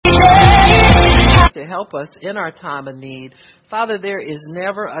help us in our time of need. Father, there is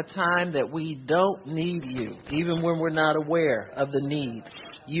never a time that we don't need you, even when we're not aware of the need.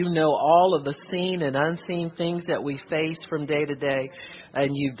 You know all of the seen and unseen things that we face from day to day,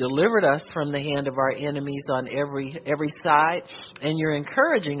 and you've delivered us from the hand of our enemies on every side, and you're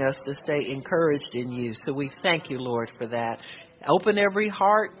encouraging us to stay encouraged in you. So we thank you, Lord, for that. Open every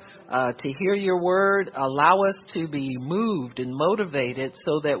heart to hear your word. Allow us to be moved and motivated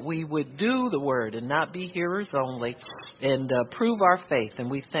so that we would do the word and not be hearers only, and prove our faith. And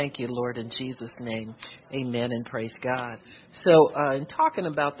we thank you, Lord, in Jesus' name. Amen and praise God. So in talking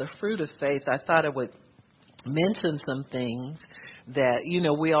about the fruit of faith, I thought I would mention some things that,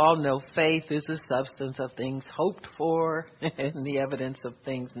 we all know faith is the substance of things hoped for and the evidence of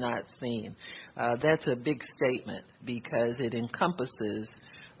things not seen. That's a big statement because it encompasses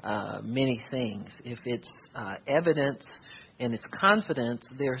many things. If it's evidence and it's confidence,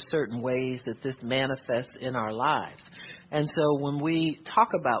 there are certain ways that this manifests in our lives. And so when we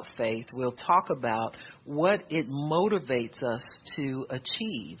talk about faith, we'll talk about what it motivates us to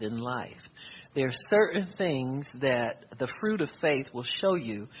achieve in life. There are certain things that the fruit of faith will show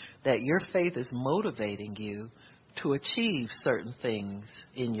you that your faith is motivating you to achieve certain things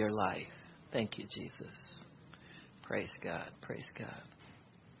in your life. Thank you, Jesus. Praise God. Praise God.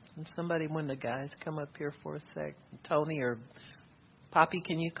 And somebody, when the guys come up here for a sec, Tony or Poppy,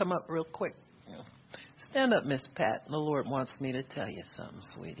 can you come up real quick? Stand up, Miss Pat. The Lord wants me to tell you something,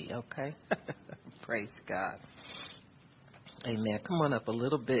 sweetie, okay? Praise God. Amen. Come on up a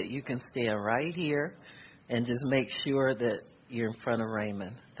little bit. You can stand right here and just make sure that you're in front of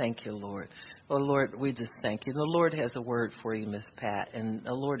Raymond. Thank you, Lord. Oh, Lord, we just thank you. The Lord has a word for you, Miss Pat. And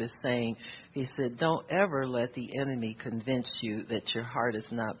the Lord is saying, he said, don't ever let the enemy convince you that your heart is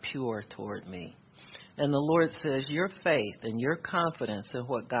not pure toward me. And the Lord says your faith and your confidence in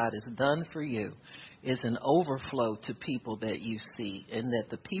what God has done for you is an overflow to people that you see, and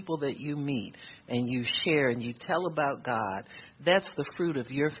that the people that you meet and you share and you tell about God, that's the fruit of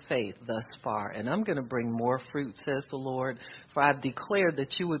your faith thus far. And I'm going to bring more fruit, says the Lord, for I've declared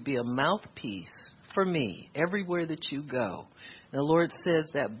that you would be a mouthpiece for me everywhere that you go. And the Lord says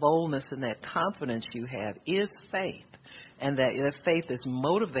that boldness and that confidence you have is faith, and that faith is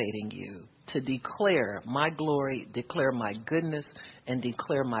motivating you to declare my glory, declare my goodness, and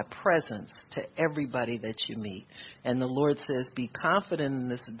declare my presence to everybody that you meet. And the Lord says, be confident in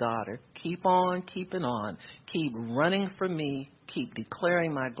this daughter. Keep on keeping on. Keep running for me. Keep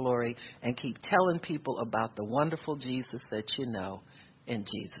declaring my glory, and keep telling people about the wonderful Jesus that you know, in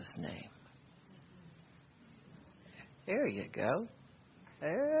Jesus' name. There you go.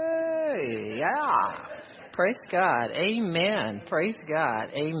 Hey, yeah. Praise God. Amen. Praise God.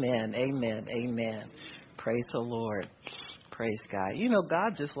 Amen. Amen. Amen. Praise the Lord. Praise God.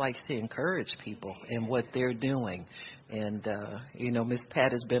 God just likes to encourage people in what they're doing. And, Miss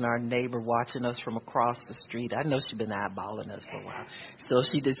Pat has been our neighbor watching us from across the street. I know she's been eyeballing us for a while. So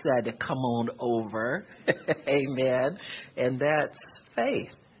she decided to come on over. Amen. And that's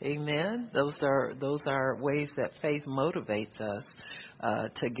faith. Amen. Those are ways that faith motivates us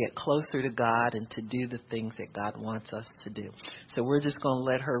to get closer to God and to do the things that God wants us to do. So we're just going to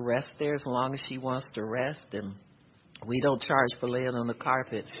let her rest there as long as she wants to rest. And we don't charge for laying on the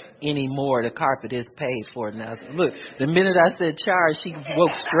carpet anymore. The carpet is paid for now. Look, the minute I said charge, she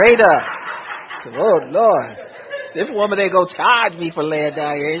woke straight up. So, oh, Lord, this woman ain't going to charge me for laying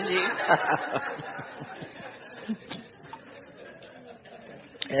down here, is she?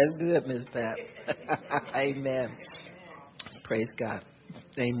 That's good, Miss Pat. Amen. Praise God.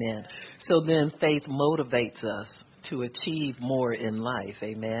 Amen. So then faith motivates us to achieve more in life.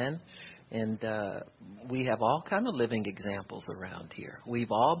 Amen. And we have all kind of living examples around here.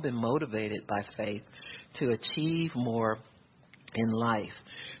 We've all been motivated by faith to achieve more in life.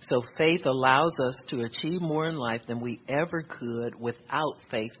 So faith allows us to achieve more in life than we ever could without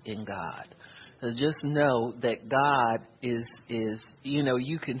faith in God. So just know that God is,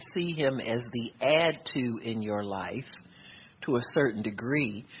 you can see him as the add to in your life to a certain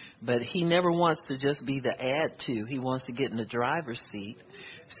degree, but he never wants to just be the add to. He wants to get in the driver's seat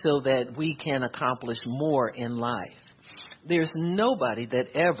so that we can accomplish more in life. There's nobody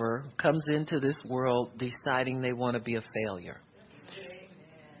that ever comes into this world deciding they want to be a failure.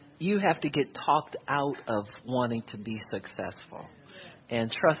 You have to get talked out of wanting to be successful. And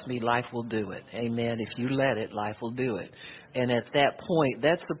trust me, life will do it. Amen. If you let it, life will do it. And at that point,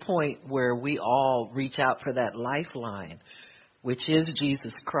 that's the point where we all reach out for that lifeline. which is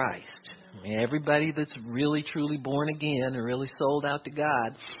Jesus Christ. Everybody that's really, truly born again and really sold out to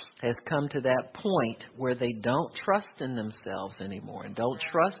God has come to that point where they don't trust in themselves anymore and don't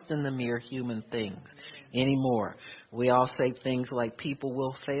trust in the mere human things anymore. We all say things like people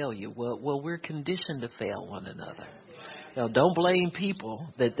will fail you. Well, we're conditioned to fail one another. Now, don't blame people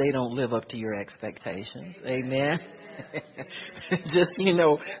that they don't live up to your expectations. Amen. Just,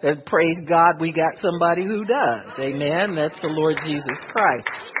 and praise God we got somebody who does. Amen. That's the Lord Jesus Christ.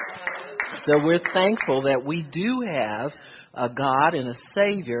 So we're thankful that we do have a God and a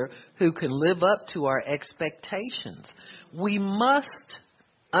Savior who can live up to our expectations. We must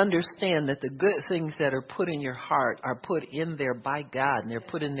understand that the good things that are put in your heart are put in there by God, and they're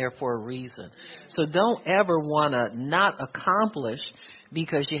put in there for a reason. So don't ever want to not accomplish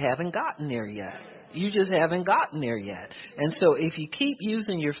because you haven't gotten there yet. You just haven't gotten there yet. And so if you keep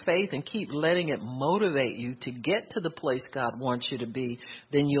using your faith and keep letting it motivate you to get to the place God wants you to be,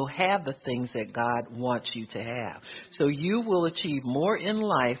 then you'll have the things that God wants you to have. So you will achieve more in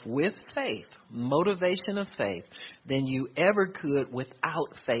life with faith, motivation of faith, than you ever could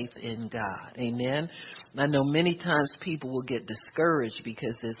without faith in God. Amen. I know many times people will get discouraged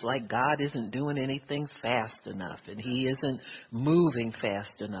because it's like God isn't doing anything fast enough and He isn't moving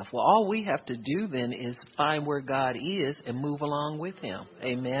fast enough. Well, all we have to do then is find where God is and move along with Him.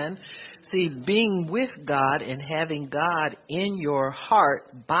 Amen. See, being with God and having God in your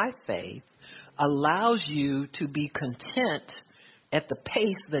heart by faith allows you to be content at the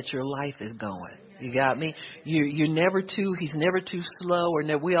pace that your life is going. You got me? He's never too slow,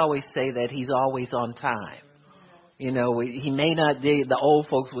 we always say that He's always on time. He may not, the old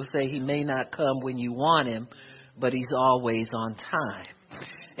folks will say He may not come when you want Him, but He's always on time.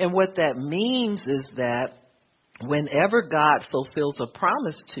 And what that means is that whenever God fulfills a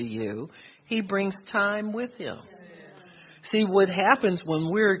promise to you, He brings time with Him. See, what happens when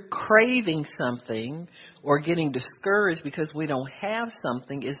we're craving something or getting discouraged because we don't have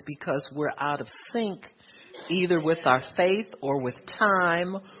something is because we're out of sync either with our faith or with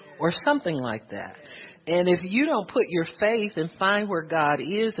time or something like that. And if you don't put your faith and find where God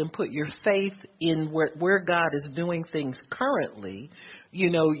is and put your faith in where God is doing things currently,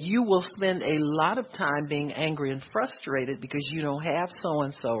 you will spend a lot of time being angry and frustrated because you don't have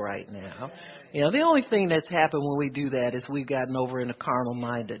so-and-so right now. The only thing that's happened when we do that is we've gotten over in a carnal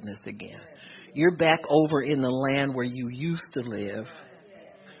mindedness again. You're back over in the land where you used to live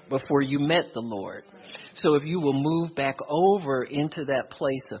before you met the Lord. So if you will move back over into that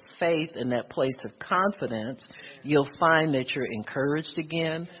place of faith and that place of confidence, you'll find that you're encouraged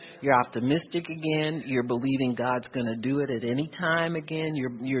again, you're optimistic again, you're believing God's going to do it at any time again,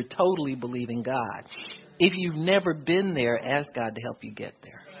 you're totally believing God. If you've never been there, ask God to help you get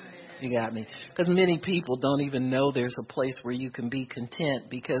there. You got me? Because many people don't even know there's a place where you can be content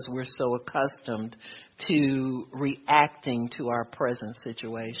because we're so accustomed to reacting to our present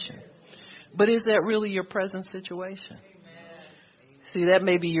situation. But is that really your present situation? See, that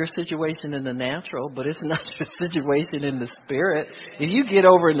may be your situation in the natural, but it's not your situation in the spirit. If you get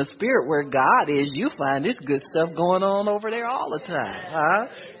over in the spirit where God is, you find this good stuff going on over there all the time. Huh?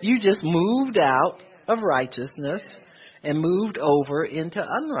 You just moved out of righteousness and moved over into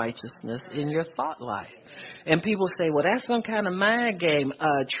unrighteousness in your thought life. And people say, well, that's some kind of mind game.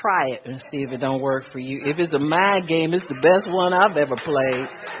 Try it and see if it don't work for you. If it's a mind game, it's the best one I've ever played.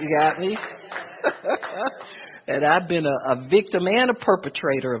 You got me? And I've been a victim and a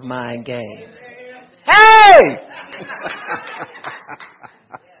perpetrator of mind games. Hey!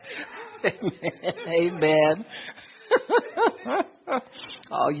 Amen.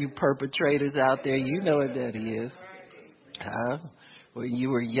 All you perpetrators out there, you know what that is. When you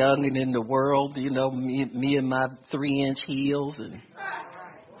were young and in the world, me and my 3-inch heels, and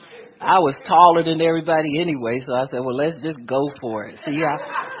I was taller than everybody anyway, so I said, well, let's just go for it. See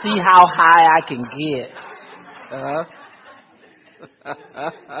how high I can get.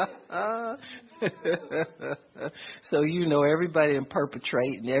 So everybody done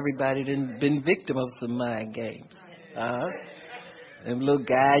perpetrate and everybody done been victim of some mind games. Them little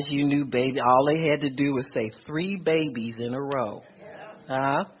guys you knew, baby, all they had to do was say 3 babies in a row.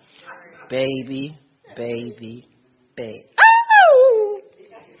 Baby, baby, baby. Oh!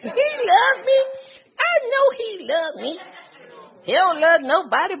 He loved me. I know he loved me. He don't love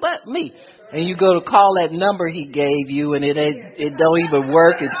nobody but me. And you go to call that number he gave you, and it don't even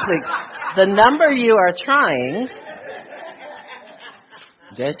work. It's click. The number you are trying,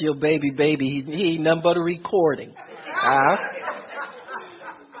 that's your baby. He ain't nothing but a recording.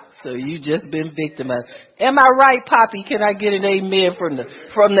 So you just been victimized. Am I right, Poppy? Can I get an amen from the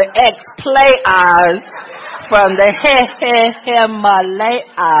ex-players? from the Himalayas.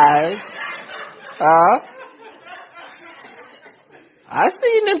 I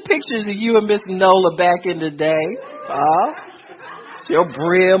seen them pictures of you and Miss Nola back in the day. Your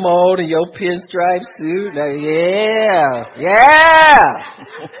brim on and your pinstripe suit. Now, yeah.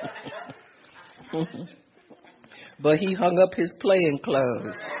 But he hung up his playing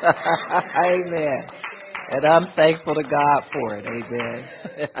clothes. Amen. And I'm thankful to God for it. Amen.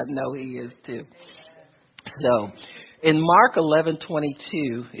 I know he is too. So, in Mark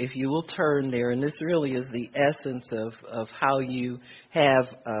 11:22, if you will turn there, and this really is the essence of how you have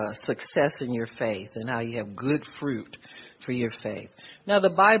success in your faith and how you have good fruit for your faith. Now,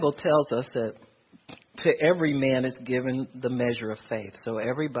 the Bible tells us that to every man is given the measure of faith. So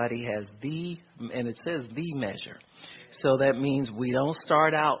everybody has and it says the measure. So that means we don't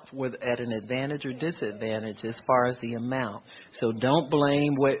start out at an advantage or disadvantage as far as the amount. So don't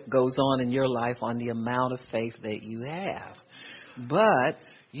blame what goes on in your life on the amount of faith that you have. But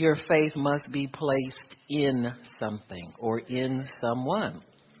your faith must be placed in something or in someone.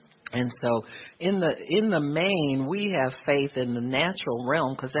 And so in the main, we have faith in the natural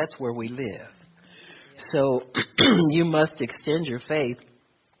realm because that's where we live. So you must extend your faith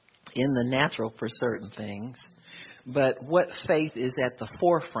in the natural for certain things. But what faith is at the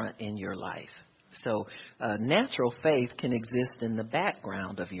forefront in your life? So natural faith can exist in the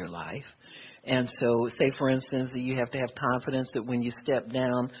background of your life. And so, say, for instance, that you have to have confidence that when you step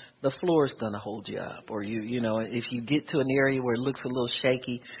down, the floor is going to hold you up. Or, you know, if you get to an area where it looks a little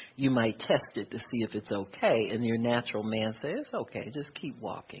shaky, you might test it to see if it's okay. And your natural man says, it's okay, just keep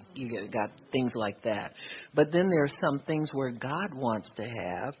walking. You got things like that. But then there are some things where God wants to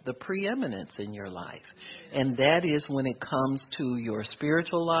have the preeminence in your life. And that is when it comes to your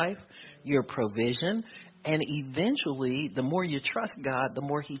spiritual life, your provision, and eventually, the more you trust God, the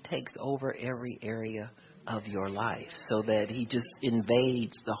more he takes over every area of your life so that he just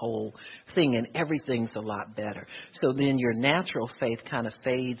invades the whole thing and everything's a lot better. So then your natural faith kind of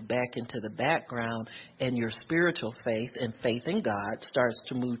fades back into the background and your spiritual faith and faith in God starts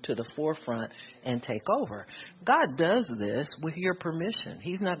to move to the forefront and take over. God does this with your permission.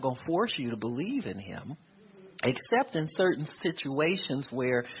 He's not going to force you to believe in him. Except in certain situations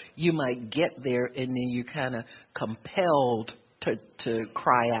where you might get there and then you're kind of compelled to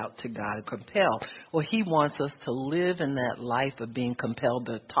cry out to God, compelled. Well, he wants us to live in that life of being compelled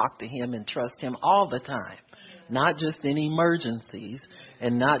to talk to him and trust him all the time. Not just in emergencies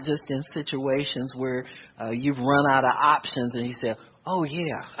and not just in situations where you've run out of options and you say, oh,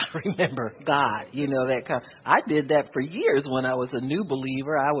 yeah, I remember God, you know, that kind. I did that for years when I was a new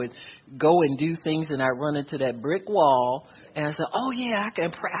believer. I would go and do things and I'd run into that brick wall and I said, oh, yeah, I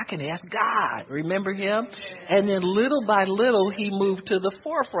can pray. I can ask God. Remember him? And then little by little, he moved to the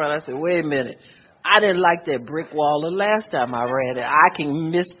forefront. I said, wait a minute. I didn't like that brick wall the last time I read it. I can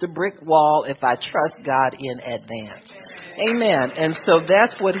miss the brick wall if I trust God in advance. Amen. And so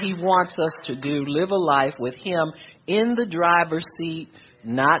that's what he wants us to do, live a life with him in the driver's seat,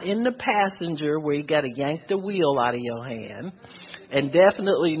 not in the passenger where you got to yank the wheel out of your hand, and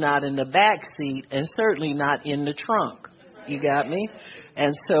definitely not in the back seat, and certainly not in the trunk. You got me?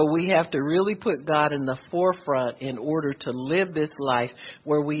 And so we have to really put God in the forefront in order to live this life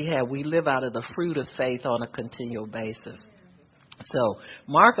where we live out of the fruit of faith on a continual basis. So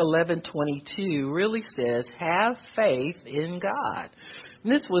Mark 11:22 really says, have faith in God.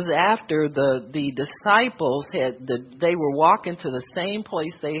 And this was after the disciples they were walking to the same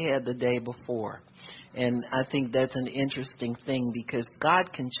place they had the day before. And I think that's an interesting thing because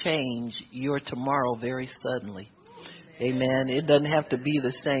God can change your tomorrow very suddenly. Amen. It doesn't have to be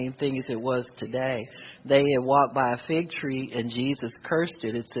the same thing as it was today. They had walked by a fig tree and Jesus cursed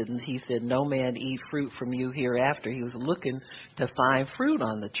it. He said, no man eat fruit from you hereafter. He was looking to find fruit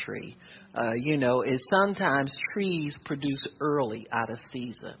on the tree. Sometimes trees produce early out of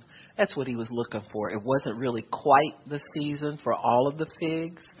season. That's what he was looking for. It wasn't really quite the season for all of the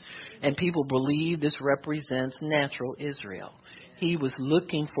figs. And people believe this represents natural Israel. He was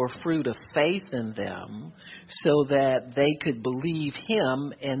looking for fruit of faith in them so that they could believe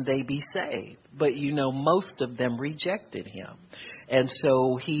him and they be saved. But, most of them rejected him. And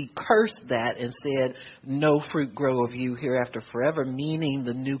so he cursed that and said, no fruit grow of you hereafter forever, meaning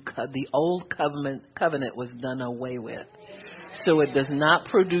the old covenant was done away with. So it does not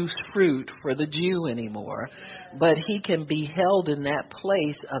produce fruit for the Jew anymore, but he can be held in that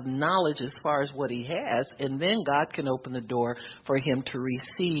place of knowledge as far as what he has, and then God can open the door for him to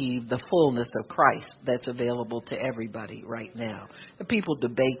receive the fullness of Christ that's available to everybody right now. And people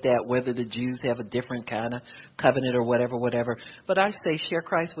debate that, whether the Jews have a different kind of covenant or whatever. But I say share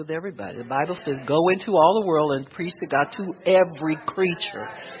Christ with everybody. The Bible says go into all the world and preach to God to every creature,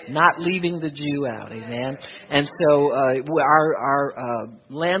 not leaving the Jew out. Amen. And so our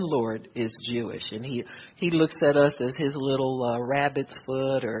landlord is Jewish, and he looks at us as his little rabbit's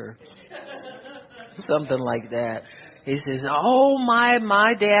foot or something like that. He says, "Oh,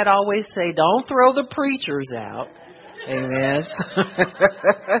 my dad always say, don't throw the preachers out." Amen.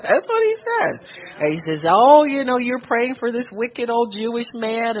 That's what he says. And he says, "Oh, you're praying for this wicked old Jewish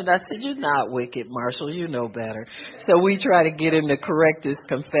man." And I said, "You're not wicked, Marshall. You know better." So we try to get him to correct his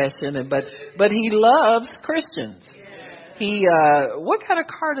confession. But he loves Christians. What kind of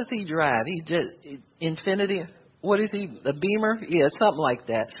car does he drive? He just Infinity. What is he? A Beamer? Yeah, something like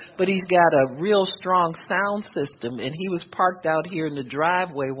that. But he's got a real strong sound system, and he was parked out here in the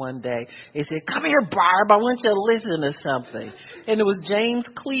driveway one day. He said, "Come here, Barb, I want you to listen to something." And it was James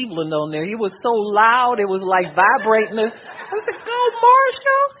Cleveland on there. He was so loud, it was like vibrating. I said, "Go,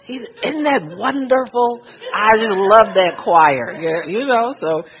 Marshall." Isn't that wonderful? I just love that choir. Yeah,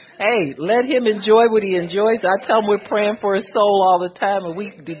 so hey, let him enjoy what he enjoys. I tell him we're praying for his soul all the time, and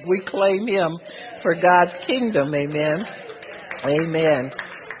we claim him for God's kingdom. Amen. Amen.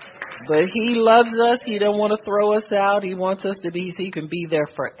 But he loves us. He don't want to throw us out. He wants us to be, so he can be there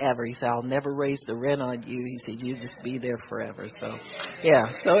forever. He said, "I'll never raise the rent on you." He said, "You just be there forever." So, yeah.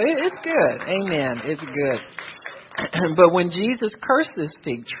 So it's good. Amen. It's good. But when Jesus cursed this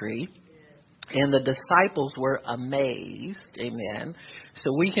fig tree, and the disciples were amazed, amen.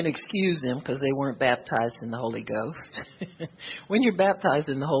 So we can excuse them because they weren't baptized in the Holy Ghost. When you're baptized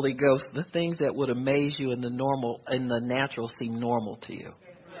in the Holy Ghost, the things that would amaze you in the natural seem normal to you.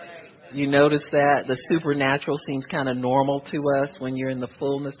 You notice that the supernatural seems kind of normal to us when you're in the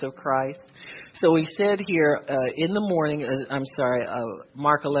fullness of Christ. So he said here in the morning,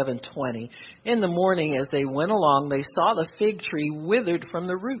 Mark 11:20. In the morning, as they went along, they saw the fig tree withered from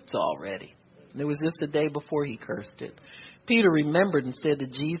the roots already. It was just the day before he cursed it. Peter remembered and said to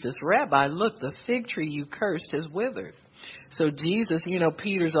Jesus, "Rabbi, look, the fig tree you cursed has withered." So Jesus,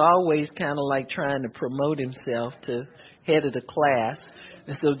 Peter's always kind of like trying to promote himself to head of the class.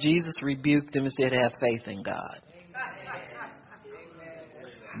 And so Jesus rebuked him and said, "Have faith in God."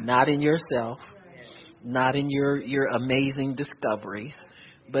 Not in yourself, not in your amazing discoveries,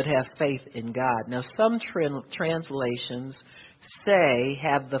 but have faith in God. Now, some translations say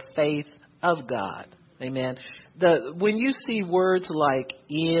have the faith of God. Amen. When you see words like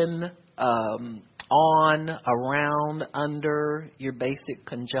in, on, around, under, your basic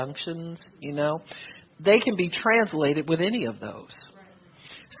conjunctions, they can be translated with any of those.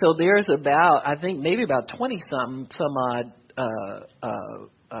 So there's I think maybe about 20 some odd,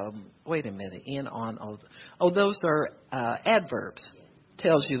 wait a minute, in, on, those are adverbs.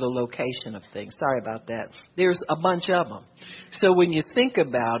 Tells you the location of things. Sorry about that. There's a bunch of them. So when you think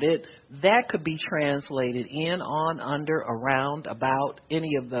about it, that could be translated in, on, under, around, about, any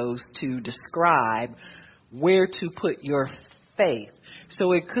of those to describe where to put your faith.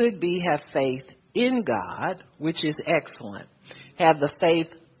 So it could be have faith in God, which is excellent. Have the faith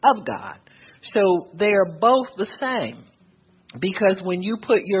of God. So they are both the same. Because when you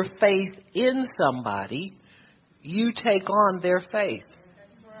put your faith in somebody, you take on their faith.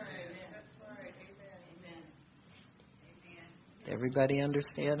 Everybody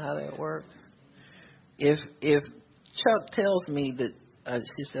understand how that works? If Chuck tells me that,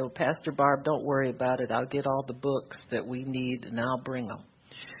 she said, "Pastor Barb, don't worry about it. I'll get all the books that we need and I'll bring them."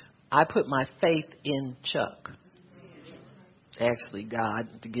 I put my faith in Chuck. Actually, God,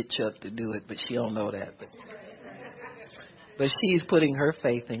 to get Chuck to do it, but she don't know that. But she's putting her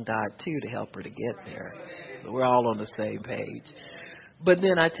faith in God, too, to help her to get there. So we're all on the same page. But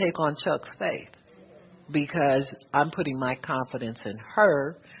then I take on Chuck's faith, because I'm putting my confidence in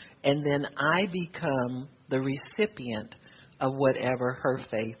her, and then I become the recipient of whatever her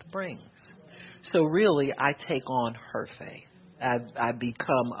faith brings. So really, I take on her faith. I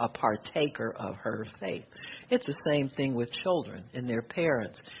become a partaker of her faith. It's the same thing with children and their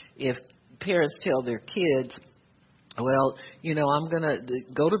parents. If parents tell their kids, "Well, I'm going to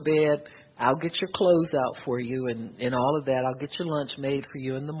go to bed. I'll get your clothes out for you and all of that. I'll get your lunch made for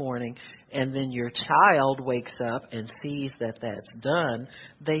you in the morning. And then your child wakes up and sees that that's done.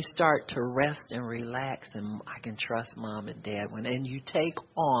 They start to rest and relax, and I can trust mom and dad and you take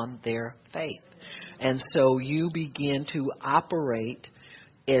on their faith. And so you begin to operate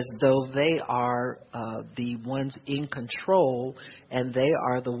as though they are the ones in control, and they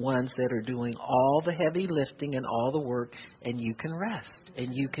are the ones that are doing all the heavy lifting and all the work, and you can rest and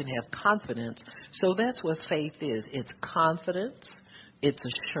you can have confidence. So that's what faith is. It's confidence, it's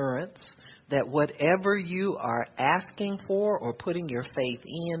assurance that whatever you are asking for or putting your faith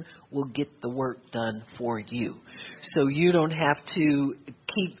in will get the work done for you. So you don't have to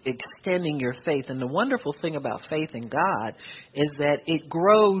keep extending your faith. And the wonderful thing about faith in God is that it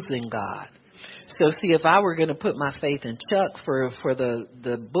grows in God. So see, if I were going to put my faith in Chuck for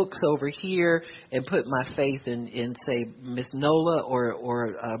the books over here and put my faith in say, Miss Nola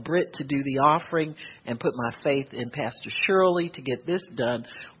or Britt to do the offering and put my faith in Pastor Shirley to get this done,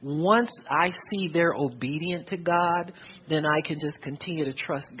 once I see they're obedient to God, then I can just continue to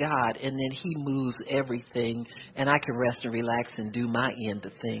trust God, and then He moves everything, and I can rest and relax and do my end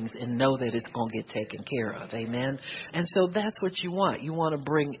of things and know that it's going to get taken care of. Amen? And so that's what you want. You want to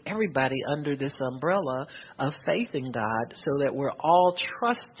bring everybody under this umbrella of faith in God so that we're all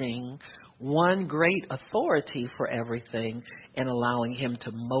trusting one great authority for everything and allowing Him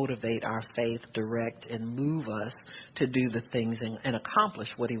to motivate our faith, direct, and move us to do the things and accomplish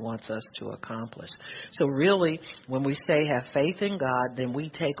what He wants us to accomplish. So really, when we say have faith in God, then we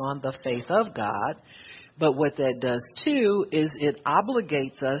take on the faith of God. But what that does, too, is it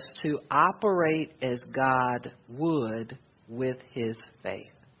obligates us to operate as God would with His faith.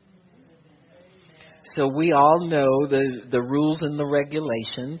 So we all know the rules and the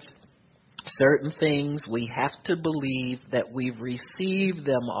regulations. Certain things we have to believe that we've received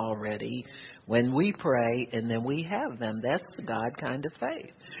them already when we pray, and then we have them. That's the God kind of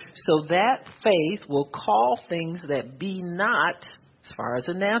faith. So that faith will call things that be not, as far as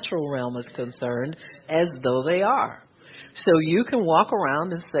the natural realm is concerned, as though they are. So you can walk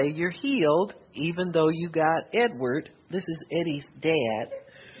around and say you're healed, even though you got Edward. This is Eddie's dad.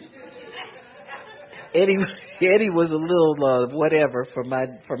 Eddie was a little whatever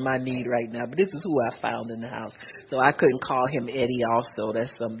for my need right now, but this is who I found in the house, so I couldn't call him Eddie. Also,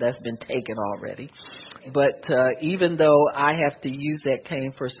 that's been taken already. But even though I have to use that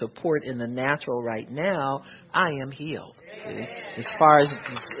cane for support in the natural right now, I am healed. As far as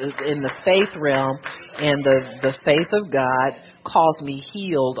in the faith realm, and the faith of God calls me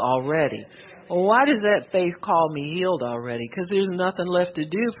healed already. Well, why does that faith call me healed already? Because there's nothing left to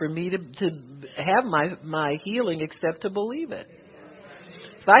do for me to have my healing except to believe it.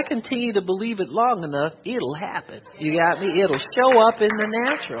 If I continue to believe it long enough, it'll happen. You got me? It'll show up in the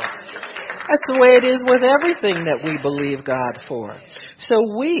natural. That's the way it is with everything that we believe God for. So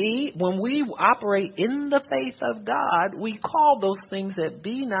when we operate in the faith of God, we call those things that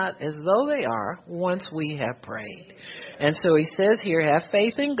be not as though they are once we have prayed. And so He says here, have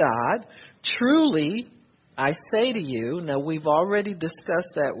faith in God. Truly, I say to you, now we've already discussed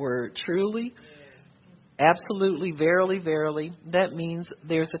that word, truly, absolutely, verily, verily. That means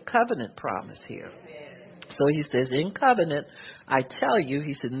there's a covenant promise here. So He says, in covenant, I tell you,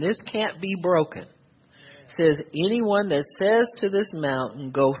 He said, this can't be broken. He says, anyone that says to this mountain,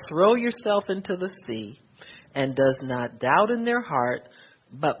 go throw yourself into the sea, and does not doubt in their heart,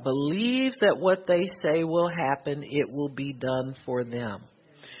 but believes that what they say will happen, it will be done for them.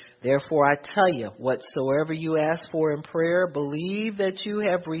 Therefore, I tell you, whatsoever you ask for in prayer, believe that you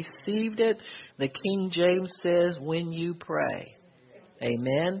have received it. The King James says, when you pray.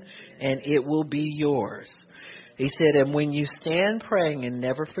 Amen. And it will be yours. He said, and when you stand praying, and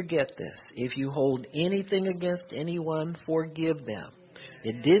never forget this, if you hold anything against anyone, forgive them.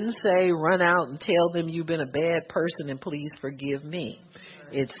 It didn't say run out and tell them you've been a bad person and please forgive me.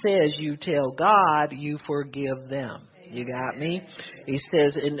 It says you tell God you forgive them. You got me? He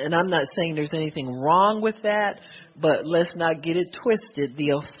says, and I'm not saying there's anything wrong with that, but let's not get it twisted.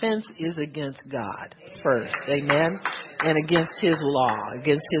 The offense is against God first. Amen? And against His law,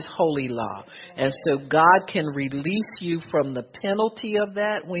 against His holy law. And so God can release you from the penalty of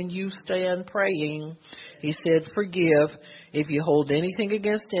that when you stand praying. He said, forgive. If you hold anything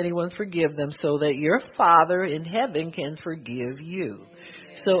against anyone, forgive them so that your Father in heaven can forgive you.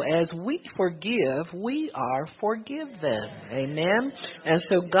 So as we forgive, we are forgiven. Amen? And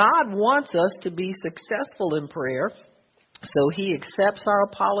so God wants us to be successful in prayer. So He accepts our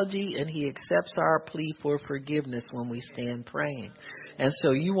apology and He accepts our plea for forgiveness when we stand praying. And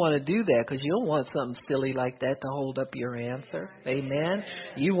so you want to do that because you don't want something silly like that to hold up your answer. Amen.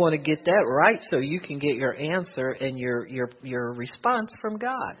 You want to get that right so you can get your answer and your response from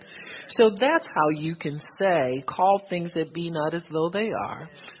God. So that's how you can say, call things that be not as though they are.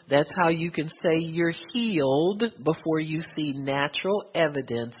 That's how you can say you're healed before you see natural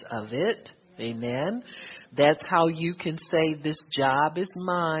evidence of it. Amen. That's how you can say this job is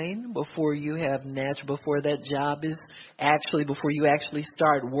mine before you have before that job is before you actually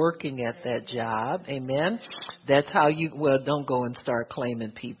start working at that job. Amen. That's how don't go and start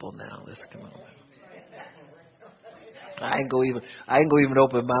claiming people now. Let's come on. I ain't go even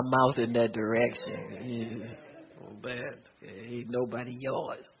open my mouth in that direction. Oh man, ain't nobody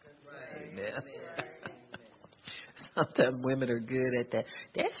yours. Amen. Sometimes women are good at that.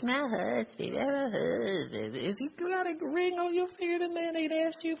 That's my husband. That's my husband. Is you got a ring on your finger? The man ain't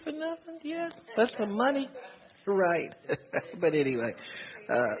asked you for nothing yet but some money, right? But anyway,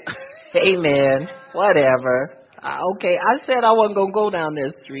 amen. Whatever. Okay, I said I wasn't gonna go down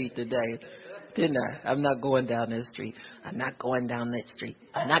that street today, didn't I? I'm not going down that street. I'm not going down that street.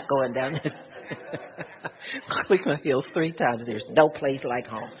 I'm not going down that. Click my heels 3 times. There's no place like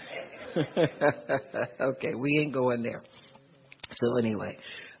home. Okay, we ain't going there. So anyway,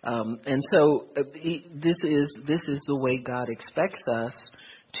 and so this is the way God expects us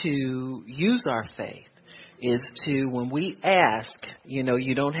to use our faith. Is to, when we ask,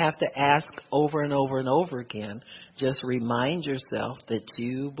 you don't have to ask over and over and over again. Just remind yourself that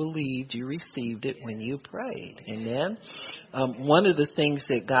you believed, you received it when you prayed. Amen. One of the things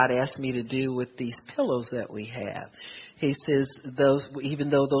that God asked me to do with these pillows that we have, He says,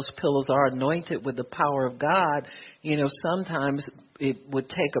 even though those pillows are anointed with the power of God, sometimes it would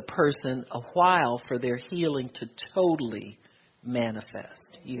take a person a while for their healing to totally manifest.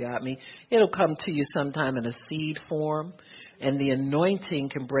 You got me? It'll come to you sometime in a seed form, and the anointing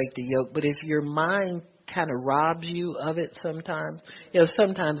can break the yoke. But if your mind kind of robs you of it sometimes,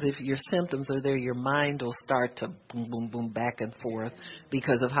 sometimes if your symptoms are there, your mind will start to boom, boom, boom, back and forth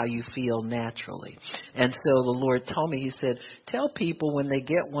because of how you feel naturally. And so the Lord told me, He said, tell people when they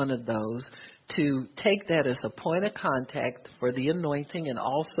get one of those to take that as a point of contact for the anointing and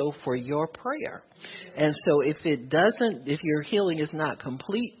also for your prayer. And so if your healing is not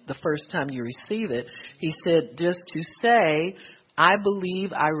complete the first time you receive it, He said just to say, I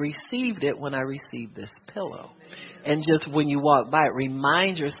believe I received it when I received this pillow. And just when you walk by it,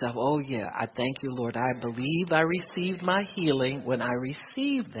 remind yourself, oh yeah, I thank you, Lord. I believe I received my healing when I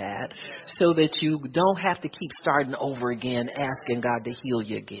received that, so that you don't have to keep starting over again, asking God to heal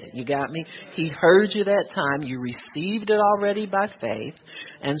you again. You got me? He heard you that time. You received it already by faith.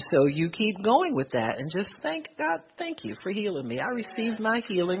 And so you keep going with that and just thank God, thank you for healing me. I received my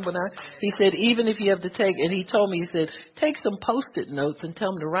healing He said, even if you have to and He told me, He said, take some Post-it notes and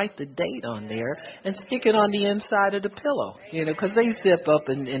tell them to write the date on there and stick it on the inside of the pillow, because they zip up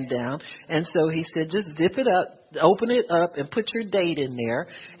and down. And so He said, just zip it up, open it up and put your date in there,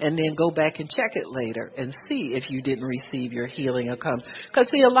 and then go back and check it later and see if you didn't receive your healing or comes. Because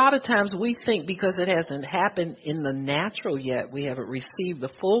see, a lot of times we think because it hasn't happened in the natural yet, we haven't received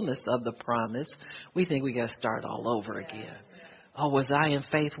the fullness of the promise, we think we got to start all over again. Oh, was I in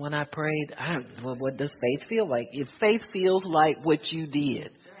faith when I prayed? What does faith feel like? If faith feels like what you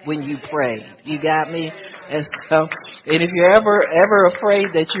did when you prayed, you got me? And if you're ever afraid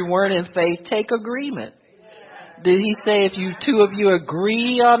that you weren't in faith, take agreement. Did He say if two of you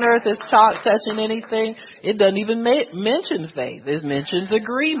agree on earth as touching anything? It doesn't even mention faith. It mentions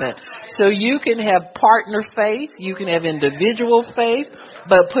agreement. So you can have partner faith. You can have individual faith.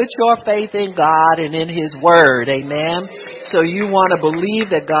 But put your faith in God and in His Word. Amen. So you want to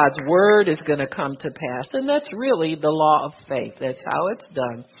believe that God's Word is going to come to pass. And that's really the law of faith. That's how it's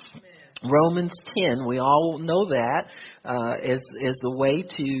done. Romans 10, we all know that, is the way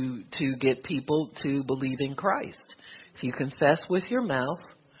to get people to believe in Christ. If you confess with your mouth,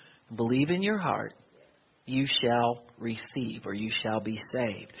 believe in your heart, you shall receive, or you shall be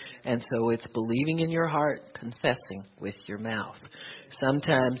saved. And so it's believing in your heart, confessing with your mouth.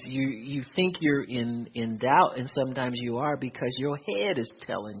 Sometimes you think you're in doubt, and sometimes you are, because your head is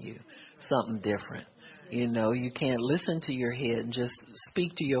telling you something different. You can't listen to your head and just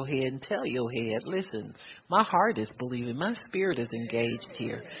speak to your head and tell your head, listen, my heart is believing, my spirit is engaged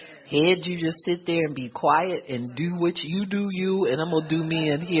here. Head, you just sit there and be quiet and do what you do, and I'm going to do me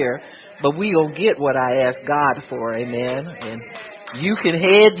in here. But we going to get what I asked God for, amen? And you can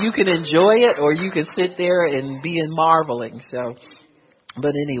enjoy it, or you can sit there and be in marveling. So,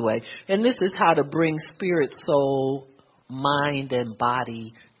 but anyway, and this is how to bring spirit, soul, mind, and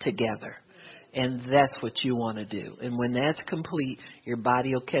body together. And that's what you want to do. And when that's complete, your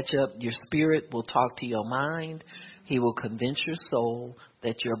body will catch up. Your spirit will talk to your mind. He will convince your soul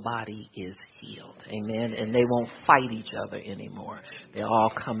that your body is healed. Amen. And they won't fight each other anymore. They'll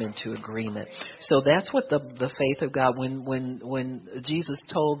all come into agreement. So that's what the faith of God, when Jesus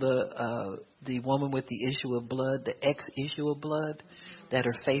told the woman with the issue of blood, the ex-issue of blood, that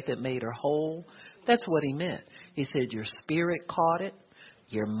her faith had made her whole, that's what he meant. He said your spirit caught it.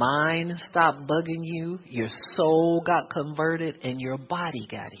 Your mind stopped bugging you. Your soul got converted and your body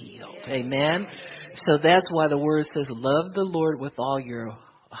got healed. Amen. So that's why the word says, love the Lord with all your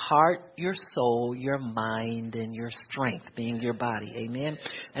heart, your soul, your mind, and your strength, being your body. Amen.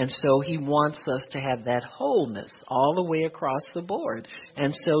 And so he wants us to have that wholeness all the way across the board.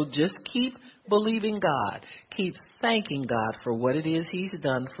 And so just keep believing God. Keep thanking God for what it is he's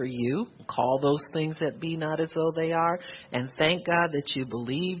done for you. Call those things that be not as though they are. And thank God that you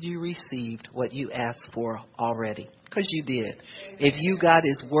believed you received what you asked for already. Because you did. If you got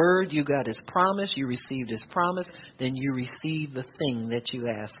his word, you got his promise, you received his promise, then you received the thing that you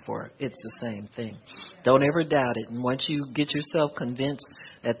asked for. It's the same thing. Don't ever doubt it. And once you get yourself convinced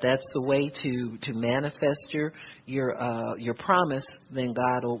that that's the way to manifest your promise, then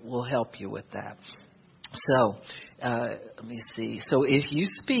God will help you with that. So, let me see. So if you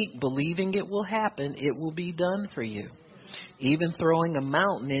speak believing it will happen, it will be done for you. Even throwing a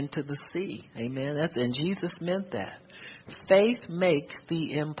mountain into the sea. Amen. And Jesus meant that. Faith makes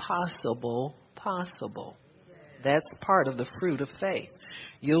the impossible possible. That's part of the fruit of faith.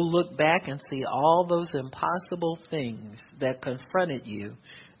 You'll look back and see all those impossible things that confronted you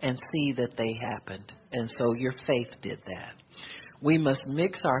and see that they happened. And so your faith did that. We must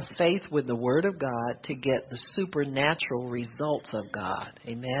mix our faith with the Word of God to get the supernatural results of God.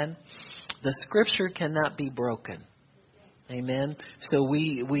 Amen. The Scripture cannot be broken. Amen. So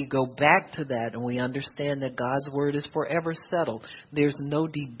we go back to that and we understand that God's word is forever settled. There's no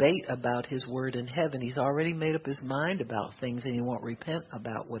debate about his word in heaven. He's already made up his mind about things and he won't repent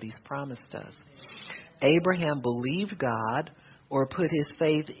about what he's promised us. Abraham believed God or put his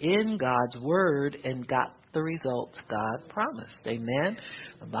faith in God's word and got the results God promised. Amen.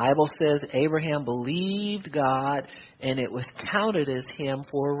 The Bible says Abraham believed God and it was counted as him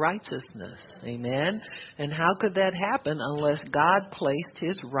for righteousness. Amen. And how could that happen unless God placed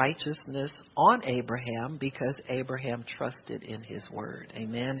his righteousness on Abraham because Abraham trusted in his word.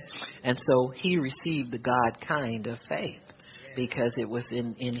 Amen. And so he received the God kind of faith because it was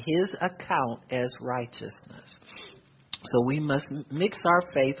in his account as righteousness. So we must mix our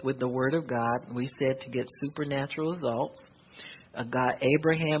faith with the Word of God. We said to get supernatural results.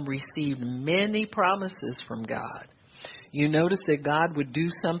 Abraham received many promises from God. You notice that God would do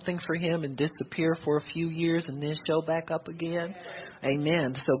something for him and disappear for a few years and then show back up again.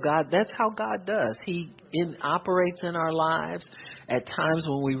 Amen. So that's how God does. He operates in our lives at times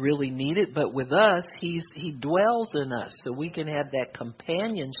when we really need it. But with us, He dwells in us. So we can have that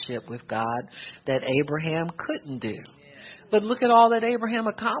companionship with God that Abraham couldn't do. But look at all that Abraham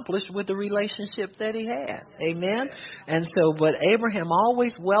accomplished with the relationship that he had. Amen. And so, but Abraham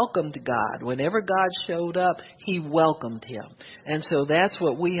always welcomed God. Whenever God showed up, he welcomed him. And so that's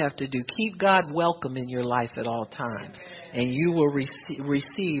what we have to do. Keep God welcome in your life at all times. And you will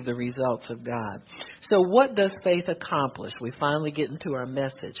receive the results of God. So what does faith accomplish? We finally get into our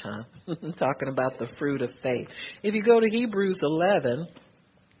message, huh? Talking about the fruit of faith. If you go to Hebrews 11,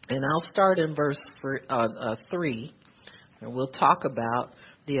 and I'll start in verse 3. And we'll talk about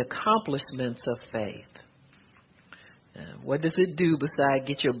the accomplishments of faith. What does it do besides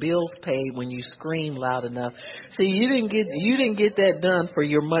get your bills paid when you scream loud enough? See, you didn't get that done for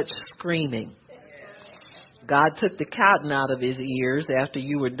your much screaming. God took the cotton out of his ears after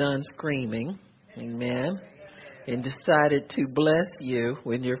you were done screaming. Amen. And decided to bless you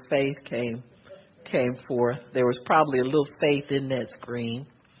when your faith came forth. There was probably a little faith in that scream.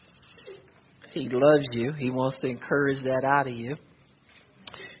 He loves you. He wants to encourage that out of you.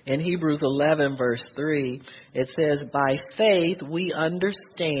 In Hebrews 11, verse 3, it says, by faith we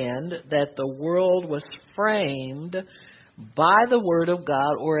understand that the world was framed by the word of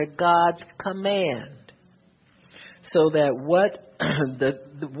God or at God's command. So that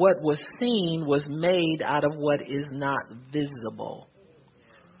what was seen was made out of what is not visible.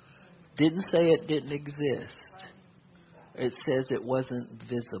 Didn't say it didn't exist. It says it wasn't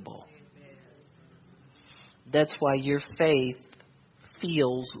visible. That's why your faith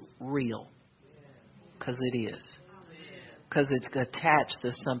feels real. Because it is. Because it's attached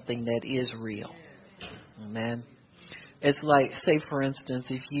to something that is real. Amen. It's like, say for instance,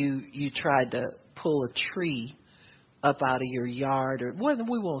 if you tried to pull a tree up out of your yard, or well,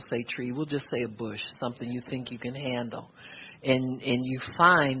 we won't say tree, we'll just say a bush, something you think you can handle, and you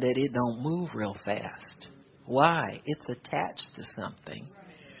find that it don't move real fast. Why? It's attached to something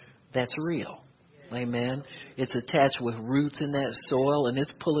that's real. Amen. It's attached with roots in that soil, and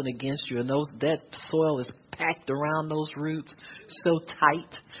it's pulling against you, and that soil is packed around those roots so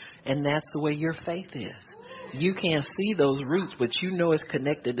tight, and that's the way your faith is. You can't see those roots, but you know it's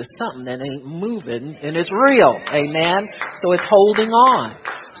connected to something that ain't moving, and it's real. Amen. So it's holding on.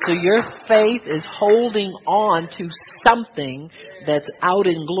 So your faith is holding on to something that's out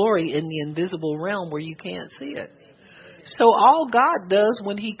in glory in the invisible realm where you can't see it. So all God does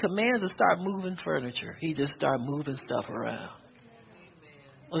when he commands is start moving furniture. He just start moving stuff around.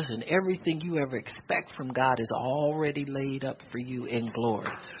 Listen, everything you ever expect from God is already laid up for you in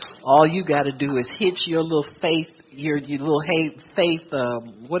glory. All you got to do is hitch your little faith, your little faith,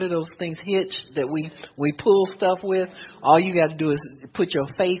 what are those things, hitch that we pull stuff with? All you got to do is put your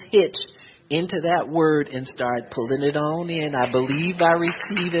faith hitch into that word and start pulling it on in. I believe I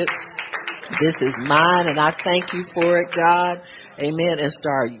receive it. This is mine, and I thank you for it, God. Amen. And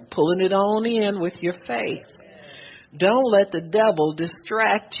start pulling it on in with your faith. Don't let the devil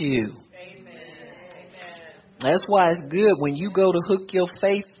distract you. That's why it's good when you go to hook your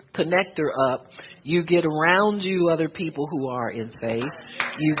faith connector up, you get around you other people who are in faith.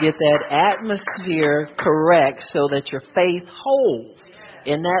 You get that atmosphere correct so that your faith holds.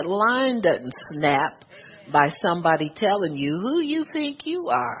 And that line doesn't snap by somebody telling you who you think you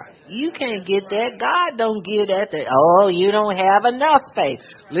are. You can't get that. God don't get at that. Oh, you don't have enough faith.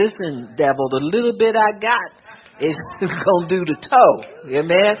 Listen, devil, the little bit I got is going to do the toe.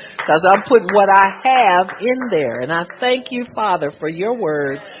 Amen? Because I'm putting what I have in there. And I thank you, Father, for your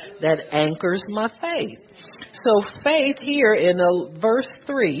word that anchors my faith. So faith here in verse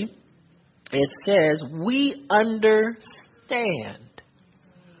 3, it says, we understand.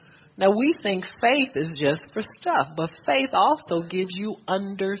 Now, we think faith is just for stuff, but faith also gives you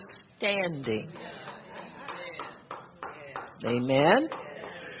understanding. Amen?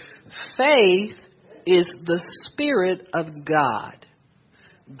 Faith is the Spirit of God.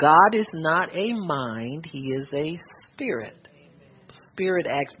 God is not a mind. He is a spirit. Spirit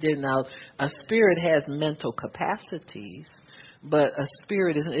acts different. Now, a spirit has mental capacities, but a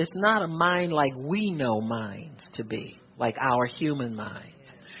spirit it's not a mind like we know minds to be, like our human minds.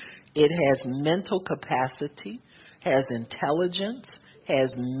 It has mental capacity, has intelligence,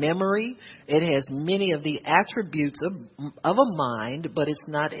 has memory. It has many of the attributes of a mind, but it's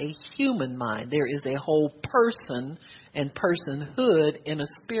not a human mind. There is a whole person and personhood in a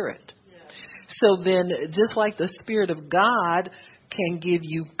spirit. So then, just like the Spirit of God can give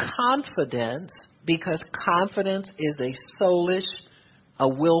you confidence, because confidence is a soulish, a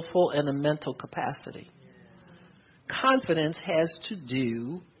willful, and a mental capacity. Confidence has to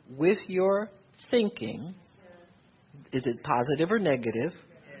do with your thinking. Is it positive or negative?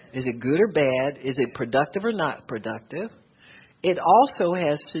 Is it good or bad? Is it productive or not productive? It also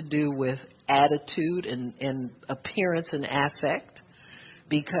has to do with attitude and appearance and affect,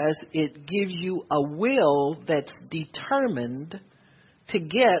 because it gives you a will that's determined to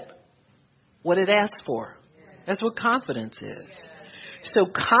get what it asks for. That's what confidence is. So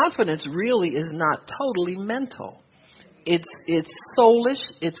confidence really is not totally mental. It's soulish,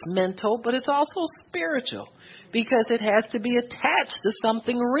 it's mental, but it's also spiritual, because it has to be attached to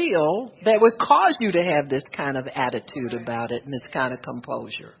something real that would cause you to have this kind of attitude about it and this kind of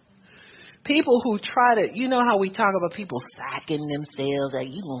composure. People who try to, you know how we talk about people psyching themselves, like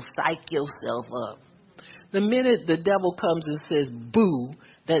you gonna psych yourself up. The minute the devil comes and says, boo,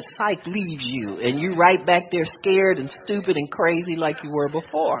 that psych leaves you, and you right back there scared and stupid and crazy like you were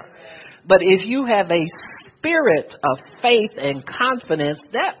before. But if you have a spirit of faith and confidence,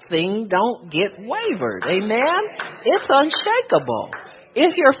 that thing don't get wavered. Amen? It's unshakable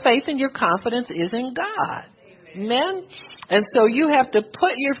if your faith and your confidence is in God. Amen? And so you have to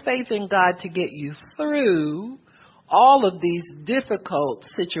put your faith in God to get you through all of these difficult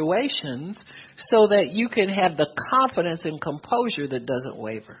situations so that you can have the confidence and composure that doesn't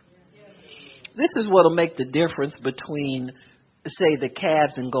waver. This is what will make the difference between, say, the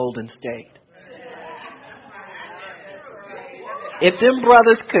Cavs and Golden State. If them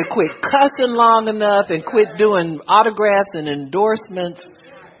brothers could quit cussing long enough and quit doing autographs and endorsements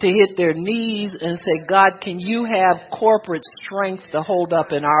to hit their knees and say, God, can you have corporate strength to hold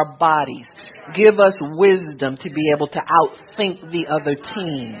up in our bodies? Give us wisdom to be able to outthink the other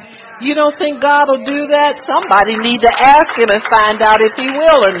team. You don't think God will do that? Somebody need to ask him and find out if he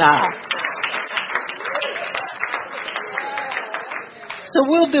will or not. So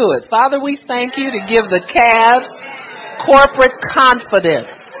we'll do it. Father, we thank you to give the Cavs corporate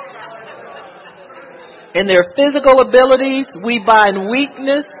confidence. In their physical abilities, we bind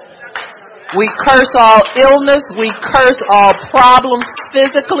weakness. We curse all illness. We curse all problems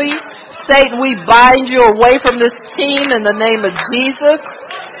physically. Satan, we bind you away from this team in the name of Jesus.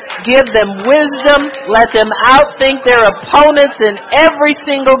 Give them wisdom. Let them outthink their opponents in every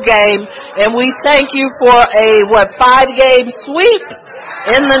single game. And we thank you for a, 5-game sweep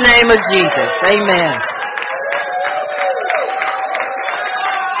in the name of Jesus. Amen.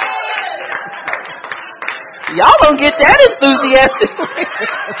 Y'all don't get that enthusiastic.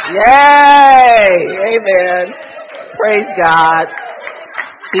 Yay. Amen. Praise God.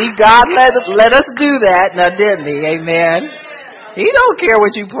 See, God let us do that now, didn't he? Amen. He don't care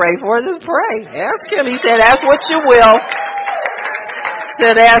what you pray for. Just pray. Ask him. He said, ask what you will. He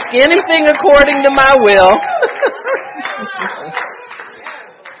said, ask anything according to my will.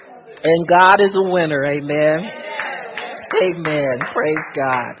 And God is a winner. Amen. Amen. Praise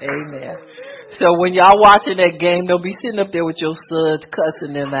God. Amen. So when y'all watching that game, don't be sitting up there with your sons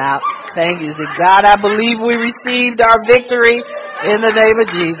cussing them out. Thank you. Say, God, I believe we received our victory in the name of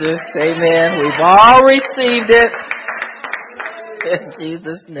Jesus. Amen. We've all received it. In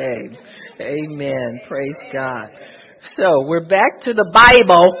Jesus' name. Amen. Praise God. So we're back to the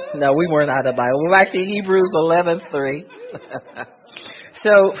Bible. No, we weren't out of the Bible. We're back to Hebrews 11:3.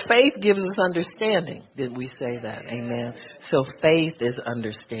 So faith gives us understanding. Did we say that? Amen. So faith is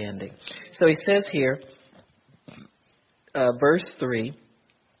understanding. So he says here, verse 3,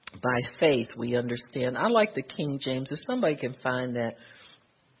 by faith we understand. I like the King James. If somebody can find that.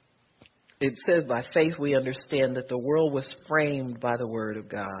 It says, by faith we understand that the world was framed by the word of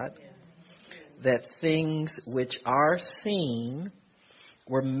God, that things which are seen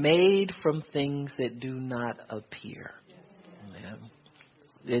were made from things that do not appear. Amen.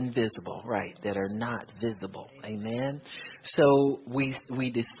 Invisible, right, that are not visible. Amen. So we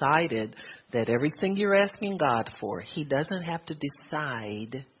decided that everything you're asking God for, he doesn't have to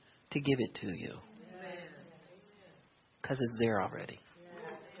decide to give it to you. Because it's there already.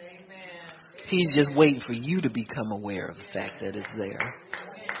 He's just waiting for you to become aware of the fact that it's there.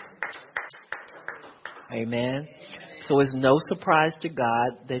 Amen. So it's no surprise to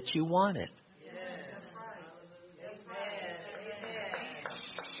God that you want it.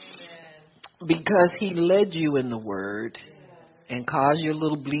 Because he led you in the word and caused your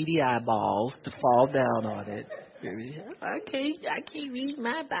little bleedy eyeballs to fall down on it. I can't read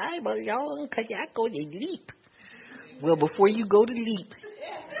my Bible, y'all, because I go to sleep. Well, before you go to sleep,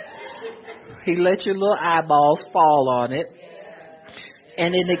 he let your little eyeballs fall on it,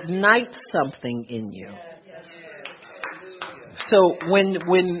 and it ignites something in you. So when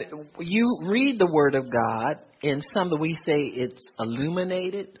you read the Word of God, in some we say it's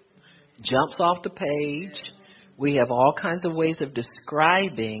illuminated, jumps off the page. We have all kinds of ways of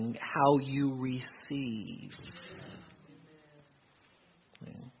describing how you receive.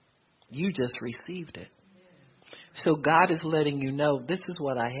 You just received it. So God is letting you know, this is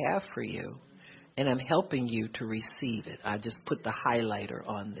what I have for you. And I'm helping you to receive it. I just put the highlighter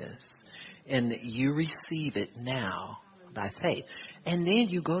on this. And you receive it now by faith. And then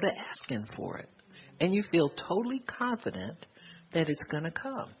you go to asking for it. And you feel totally confident that it's going to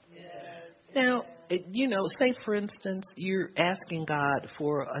come. Now, say for instance, you're asking God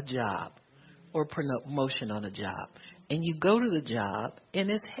for a job or promotion on a job. And you go to the job and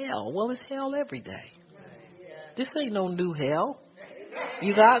it's hell. Well, it's hell every day. This ain't no new hell.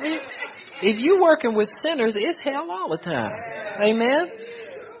 You got me? If you're working with sinners, it's hell all the time. Amen?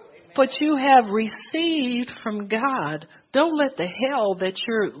 But you have received from God. Don't let the hell that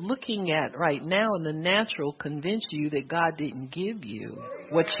you're looking at right now in the natural convince you that God didn't give you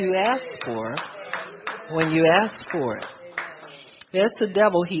what you asked for when you asked for it. That's the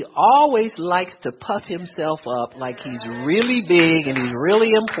devil. He always likes to puff himself up like he's really big and he's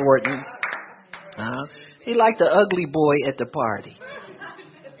really important. He like the ugly boy at the party.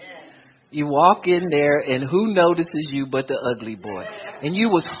 You walk in there and who notices you but the ugly boy? And you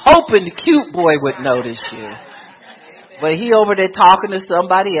was hoping the cute boy would notice you. But he over there talking to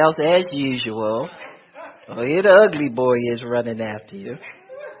somebody else as usual. Oh, here the ugly boy is running after you.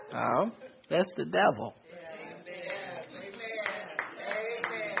 Oh, that's the devil.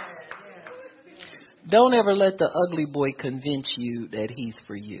 Don't ever let the ugly boy convince you that he's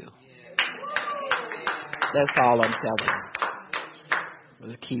for you. That's all I'm telling you.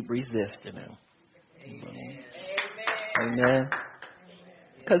 Just keep resisting him. Amen.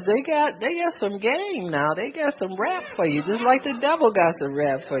 Because they got some game now. They got some rap for you, just like the devil got some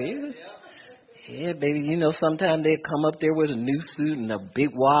rap for you. Yeah, baby, you know, sometimes they come up there with a new suit and a big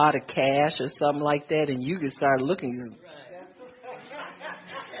wad of cash or something like that, and you can start looking.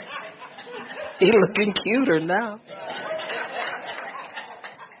 He looking cuter now.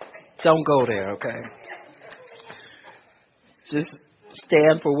 Don't go there, okay? Just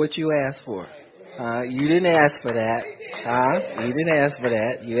stand for what you asked for. You didn't ask for that. You didn't ask for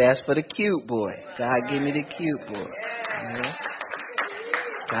that. You asked for the cute boy. God, give me the cute boy.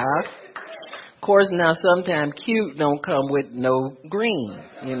 Of course, now sometimes cute don't come with no green.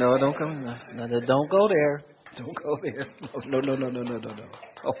 You know, don't come. No, don't go there. Don't go there. No.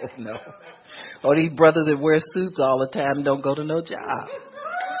 Oh no. Oh, these brothers that wear suits all the time don't go to no job.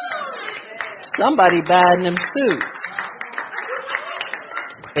 Somebody buying them suits.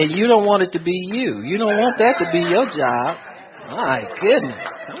 And you don't want it to be you. You don't want that to be your job. My goodness.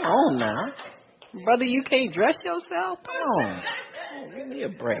 Come on now. Brother, you can't dress yourself? Come on. Oh, give me a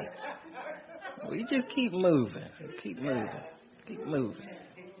break. We just keep moving. Keep moving.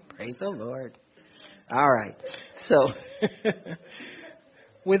 Praise the Lord. All right. So,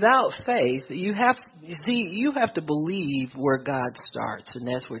 without faith, you have to believe where God starts, and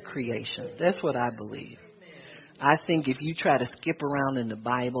that's with creation. That's what I believe. I think if you try to skip around in the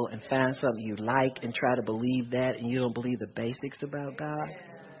Bible and find something you like and try to believe that, and you don't believe the basics about God,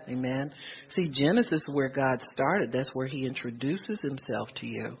 amen. See, Genesis is where God started. That's where he introduces himself to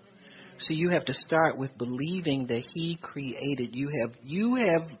you. So you have to start with believing that he created. You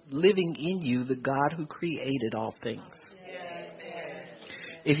have living in you the God who created all things.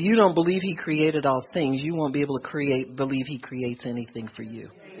 If you don't believe he created all things, you won't be able to believe he creates anything for you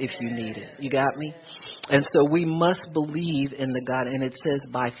if you need it. You got me? And so we must believe in the God. And it says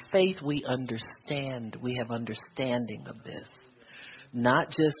by faith we understand. We have understanding of this. Not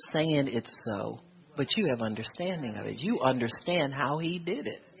just saying it's so, but you have understanding of it. You understand how he did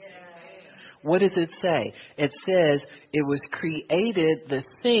it. What does it say? It says it was created, the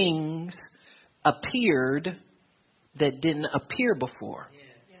things appeared that didn't appear before.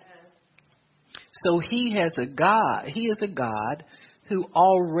 So he is a God who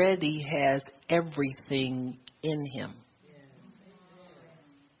already has everything in him.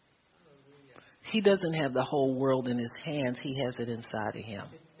 He doesn't have the whole world in his hands. He has it inside of him.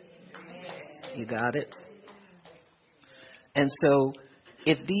 You got it? And so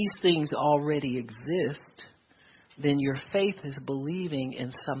if these things already exist, then your faith is believing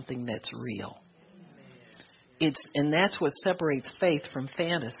in something that's real. And that's what separates faith from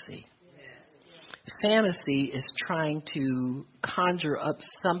fantasy. Fantasy is trying to conjure up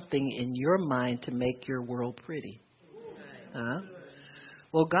something in your mind to make your world pretty.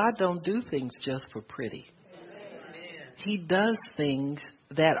 Well, God don't do things just for pretty. He does things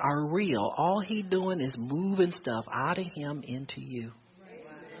that are real. All he's doing is moving stuff out of him into you.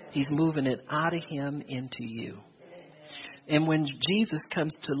 He's moving it out of him into you. And when Jesus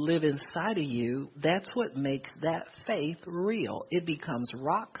comes to live inside of you, that's what makes that faith real. It becomes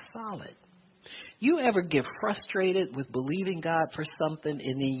rock solid. You ever get frustrated with believing God for something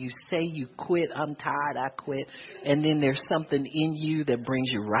and then you say you quit, I'm tired, I quit, and then there's something in you that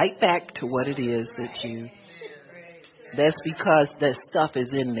brings you right back to what it is that's because that stuff is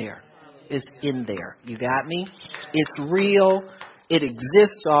in there. It's in there. You got me? It's real. It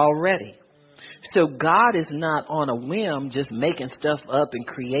exists already. So God is not on a whim just making stuff up and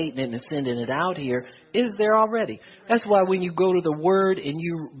creating it and sending it out here. It's there already. That's why when you go to the Word and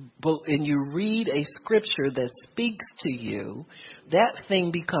you read a scripture that speaks to you, that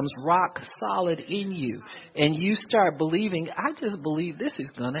thing becomes rock solid in you. And you start believing, I just believe this is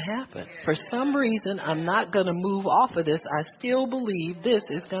going to happen. For some reason, I'm not going to move off of this. I still believe this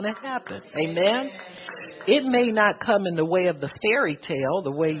is going to happen. Amen? It may not come in the way of the fairy tale,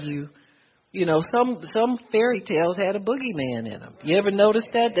 the way you know, some fairy tales had a boogeyman in them. You ever notice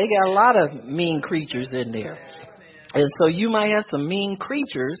that? They got a lot of mean creatures in there. And so you might have some mean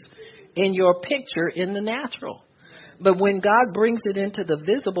creatures in your picture in the natural. But when God brings it into the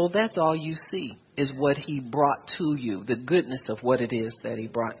visible, that's all you see is what he brought to you, the goodness of what it is that he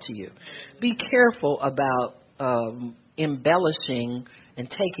brought to you. Be careful about embellishing and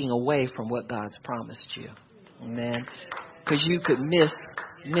taking away from what God's promised you. Amen. Because you could miss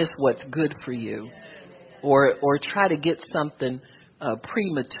what's good for you, or try to get something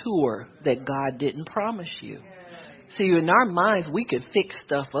premature that God didn't promise you. See, in our minds, we could fix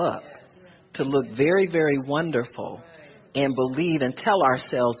stuff up to look very, very wonderful and believe and tell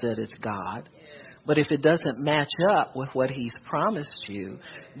ourselves that it's God. But if it doesn't match up with what he's promised you,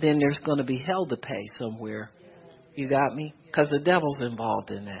 then there's going to be hell to pay somewhere. You got me? Because the devil's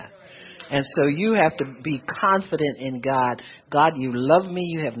involved in that. And so you have to be confident in God. God, you love me.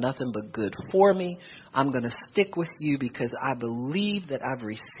 You have nothing but good for me. I'm going to stick with you because I believe that I've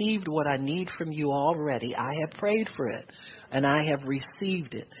received what I need from you already. I have prayed for it and I have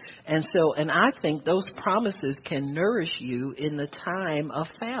received it. And I think those promises can nourish you in the time of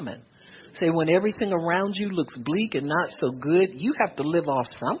famine. Say, when everything around you looks bleak and not so good, you have to live off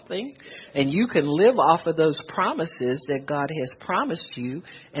something. And you can live off of those promises that God has promised you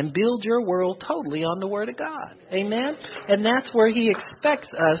and build your world totally on the Word of God. Amen? And that's where He expects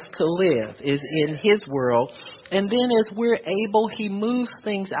us to live, is in His world. And then as we're able, He moves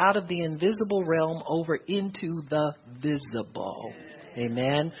things out of the invisible realm over into the visible.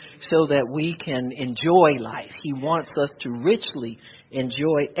 Amen. So that we can enjoy life. He wants us to richly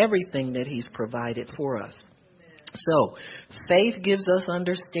enjoy everything that He's provided for us. So faith gives us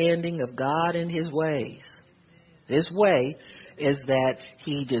understanding of God and His ways. This way is that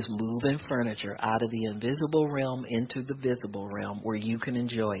He just moving furniture out of the invisible realm into the visible realm where you can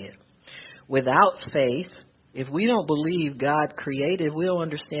enjoy it. Without faith, if we don't believe God created, we don't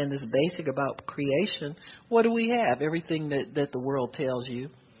understand this basic about creation, what do we have? Everything that the world tells you.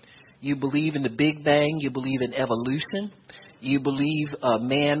 You believe in the Big Bang. You believe in evolution. You believe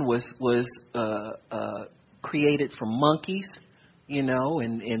man was created from monkeys,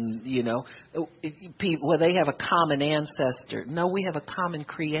 and people, well, they have a common ancestor. No, we have a common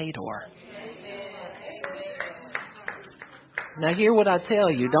creator. Now, hear what I tell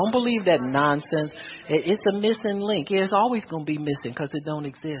you. Don't believe that nonsense. It's a missing link. It's always going to be missing because it don't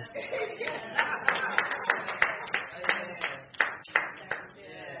exist.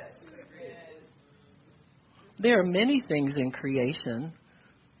 There are many things in creation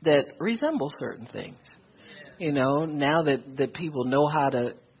that resemble certain things. Now that people know how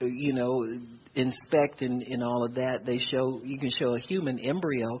to, inspect and all of that, you can show a human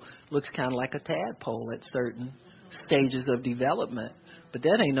embryo looks kind of like a tadpole at certain stages of development. But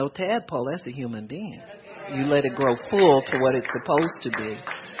that ain't no tadpole. That's a human being. You let it grow full to what it's supposed to be.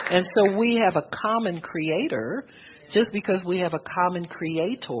 And so we have a common creator. Just because we have a common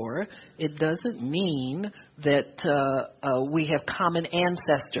creator, it doesn't mean that we have common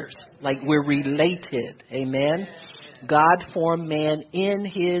ancestors, like we're related. Amen? God formed man in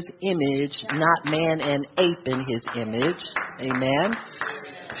His image, not man and ape in His image. Amen?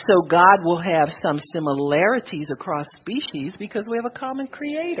 So God will have some similarities across species because we have a common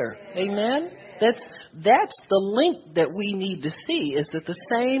creator. Amen? That's the link that we need to see, is that the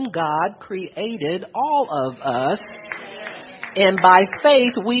same God created all of us. And by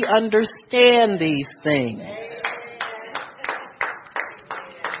faith, we understand these things.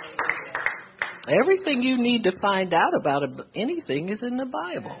 Everything you need to find out about anything is in the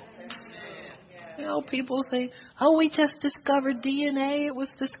Bible. People say, "Oh, we just discovered DNA. It was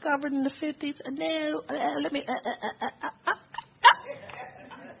discovered in the 50s." No, let me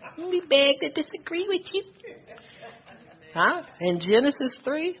beg to disagree with you. Huh? In Genesis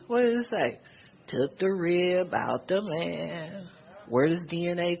 3, what does it say? Took the rib out the man. Where does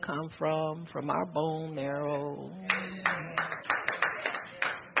DNA come from? From our bone marrow.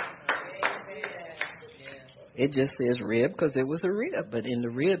 It just says rib because it was a rib, but in the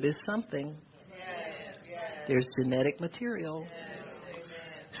rib is something. There's genetic material.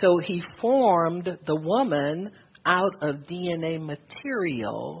 So He formed the woman out of DNA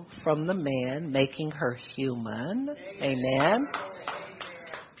material from the man, making her human. Amen.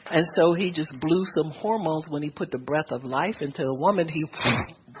 And so He just blew some hormones when He put the breath of life into a woman. He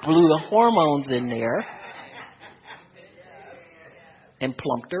blew the hormones in there and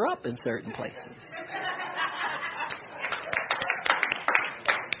plumped her up in certain places.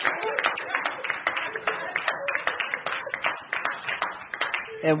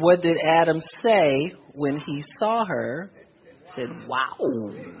 And what did Adam say when he saw her? He said, "Wow."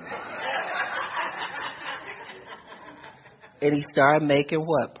 And he started making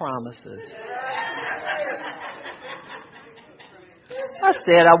what? Promises. I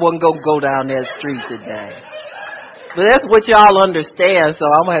said I wasn't going to go down that street today. But that's what y'all understand, so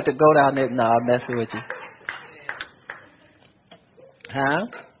I'm going to have to go down there. No, I'm messing with you. Huh?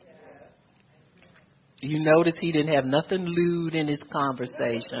 You notice he didn't have nothing lewd in his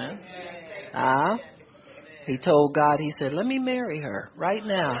conversation. He told God, he said, "Let me marry her right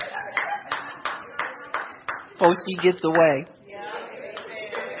now before she gets away."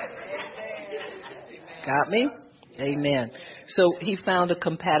 Got me? Amen. So He found a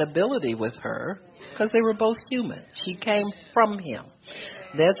compatibility with her because they were both human. She came from him.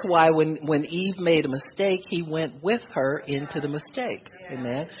 That's why when Eve made a mistake, He went with her into the mistake.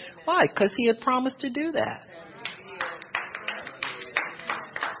 Amen. Why? Because He had promised to do that.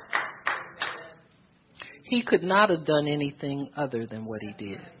 He could not have done anything other than what he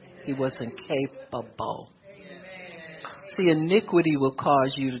did. He wasn't capable. See, iniquity will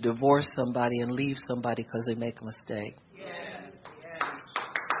cause you to divorce somebody and leave somebody because they make a mistake.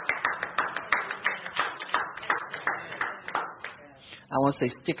 I won't say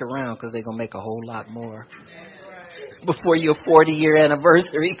stick around because they're going to make a whole lot more. Before your 40-year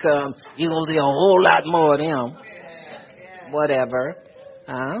anniversary comes, you're going to see a whole lot more of them. Whatever.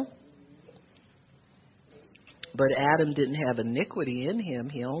 Huh? But Adam didn't have iniquity in him.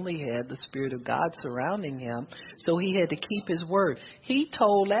 He only had the Spirit of God surrounding him. So he had to keep his word. He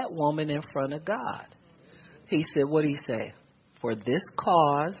told that woman in front of God. He said, what did he say? For this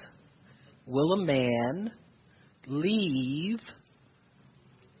cause will a man leave.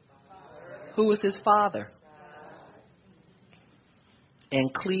 Who was his father?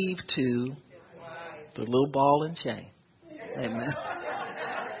 And cleave to the little ball and chain. Amen.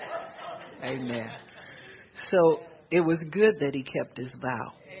 Amen. So it was good that he kept his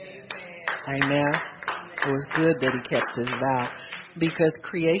vow. Amen. It was good that he kept his vow because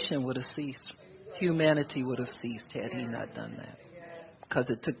creation would have ceased. Humanity would have ceased had he not done that. Because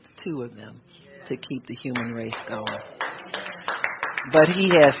it took the two of them to keep the human race going. But he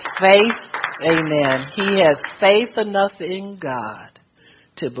had faith. Amen. He had faith enough in God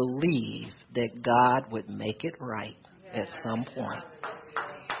to believe that God would make it right at some point.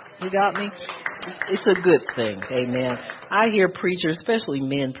 You got me? It's a good thing. Amen. I hear preachers, especially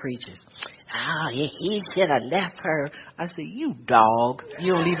men preachers. He should have left her. I say, you dog.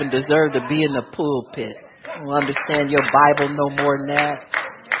 You don't even deserve to be in the pulpit. You don't understand your Bible no more than that.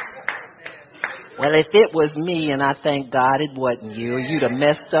 Well, if it was me, and I thank God it wasn't you, you'd have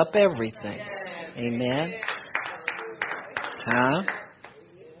messed up everything. Amen. Huh?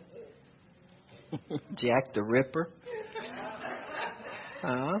 Jack the Ripper.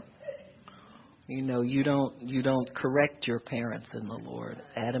 Huh? You know, you don't correct your parents in the Lord.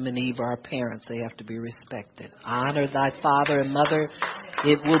 Adam and Eve are parents. They have to be respected. Honor thy father and mother.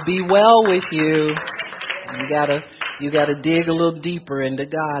 It will be well with you. You gotta dig a little deeper into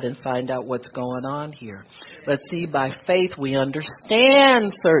God and find out what's going on here. But see, by faith we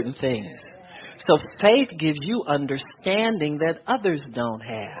understand certain things. So faith gives you understanding that others don't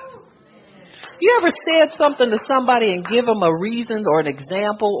have. You ever said something to somebody and give them a reason or an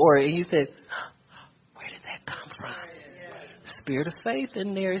example, or you said, where did that come from? Spirit of faith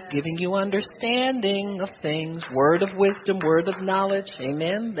in there is giving you understanding of things, word of wisdom, word of knowledge,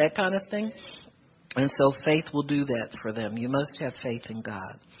 amen, that kind of thing. And so faith will do that for them. You must have faith in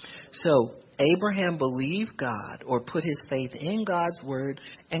God. So Abraham believed God or put his faith in God's word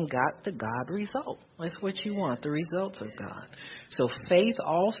and got the God result. That's what you want, the results of God. So faith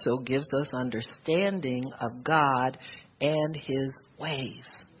also gives us understanding of God and his ways.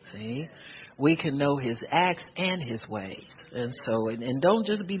 See? We can know his acts and his ways. And so, and don't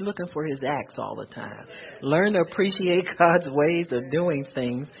just be looking for his acts all the time. Learn to appreciate God's ways of doing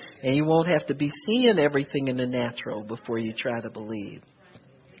things, and you won't have to be seeing everything in the natural before you try to believe.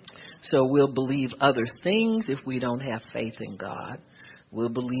 So we'll believe other things if we don't have faith in God. We'll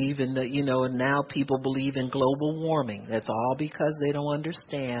believe in the, and now people believe in global warming. That's all because they don't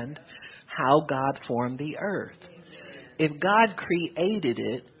understand how God formed the earth. If God created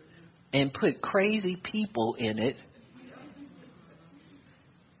it and put crazy people in it,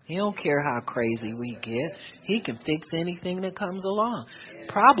 he don't care how crazy we get. He can fix anything that comes along.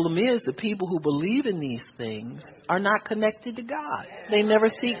 Problem is, the people who believe in these things are not connected to God. They never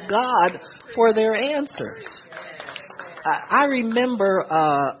seek God for their answers. I remember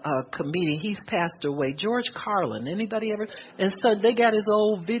a comedian, he's passed away, George Carlin. Anybody ever? And so they got his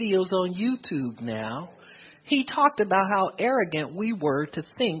old videos on YouTube now. He talked about how arrogant we were to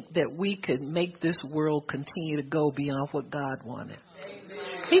think that we could make this world continue to go beyond what God wanted.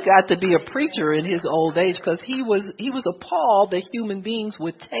 He got to be a preacher in his old age because he was appalled that human beings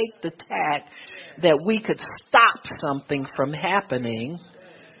would take the tack that we could stop something from happening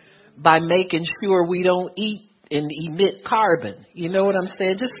by making sure we don't eat and emit carbon. You know what I'm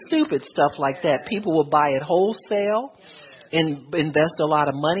saying? Just stupid stuff like that. People will buy it wholesale and invest a lot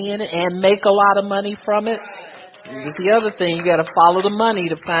of money in it and make a lot of money from it. It's the other thing. You got to follow the money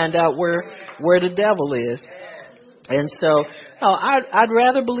to find out where the devil is. And so, I'd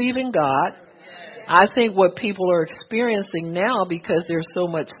rather believe in God. I think what people are experiencing now, because there's so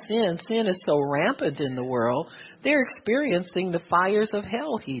much sin is so rampant in the world, they're experiencing the fires of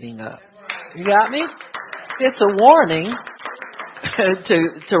hell heating up. You got me? It's a warning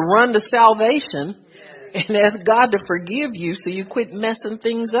to run to salvation and ask God to forgive you so you quit messing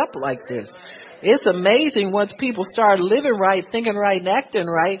things up like this. It's amazing once people start living right, thinking right, and acting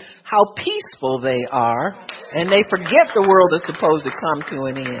right, how peaceful they are, and they forget the world is supposed to come to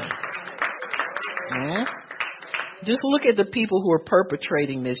an end. Hmm? Just look at the people who are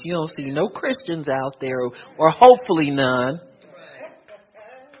perpetrating this. You don't see no Christians out there, or hopefully none,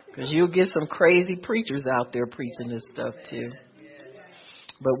 because you'll get some crazy preachers out there preaching this stuff too.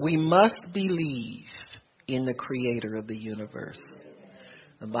 But we must believe in the Creator of the universe.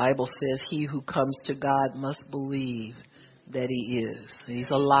 The Bible says he who comes to God must believe that he is. He's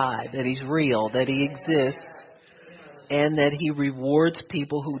alive, that he's real, that he exists, and that he rewards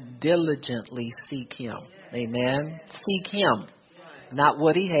people who diligently seek him. Amen? Seek him. Not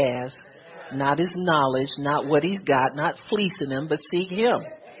what he has, not his knowledge, not what he's got, not fleecing him, but seek him.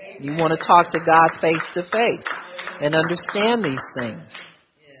 You want to talk to God face to face and understand these things.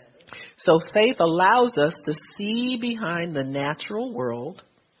 So faith allows us to see behind the natural world,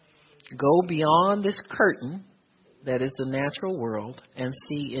 go beyond this curtain that is the natural world, and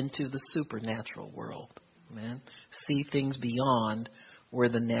see into the supernatural world. Amen. See things beyond where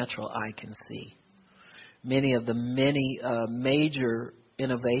the natural eye can see. Many of the major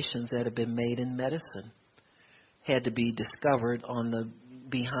innovations that have been made in medicine had to be discovered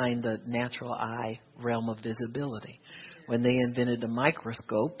behind the natural eye realm of visibility. When they invented the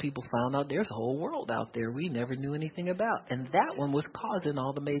microscope, people found out there's a whole world out there we never knew anything about. And that one was causing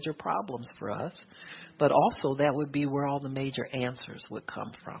all the major problems for us. But also that would be where all the major answers would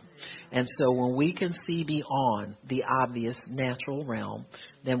come from. And so when we can see beyond the obvious natural realm,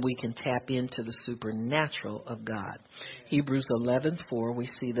 then we can tap into the supernatural of God. Hebrews 11:4, we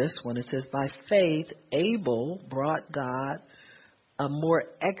see this one. It says, by faith, Abel brought God a more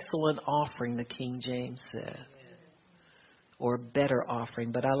excellent offering, the King James said. Or better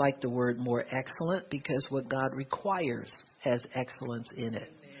offering, but I like the word more excellent because what God requires has excellence in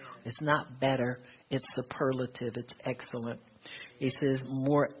it. It's not better, it's superlative, it's excellent. He says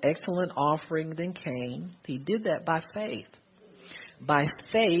more excellent offering than Cain. He did that by faith. By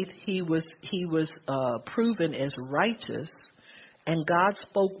faith, he was proven as righteous, and God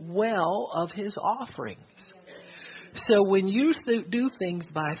spoke well of his offerings. So when you do things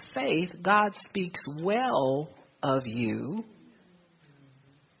by faith, God speaks well of you,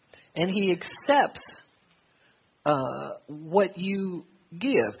 and he accepts what you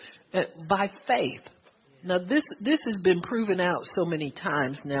give by faith. Now this has been proven out so many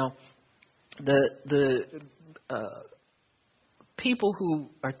times now. The people who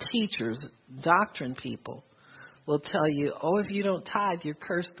are teachers, doctrine people, will tell you, oh, if you don't tithe, you're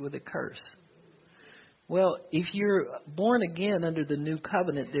cursed with a curse. Well, if you're born again under the new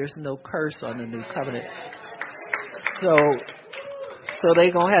covenant, there's no curse on the new covenant. So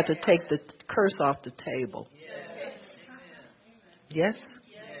they're going to have to take the curse off the table. Yes?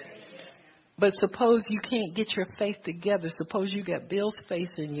 But suppose you can't get your faith together. Suppose you got bills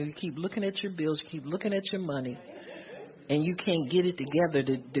facing you. You keep looking at your bills. You keep looking at your money. And you can't get it together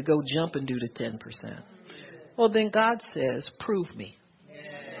to go jump and do the 10%. Well, then God says, prove me.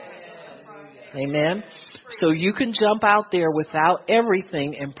 Amen. So you can jump out there without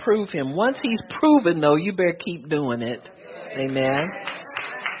everything and prove him. Once he's proven, though, you better keep doing it. Amen.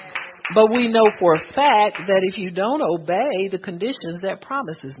 But we know for a fact that if you don't obey the conditions, that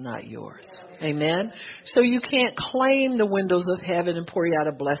promise is not yours. Amen. So you can't claim the windows of heaven and pour you out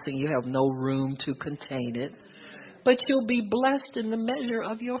a blessing. You have no room to contain it. But you'll be blessed in the measure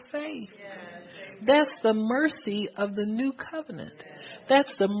of your faith. That's the mercy of the new covenant.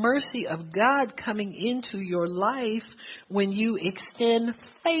 That's the mercy of God coming into your life when you extend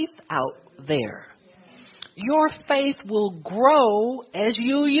faith out there. Your faith will grow as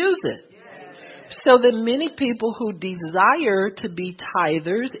you use it. So that many people who desire to be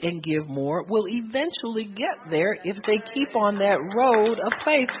tithers and give more will eventually get there if they keep on that road of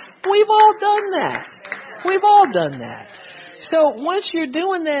faith. We've all done that. We've all done that. So once you're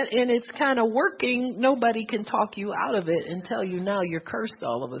doing that and it's kind of working, nobody can talk you out of it and tell you now you're cursed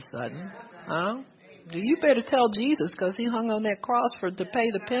all of a sudden. Huh? You better tell Jesus, because he hung on that cross to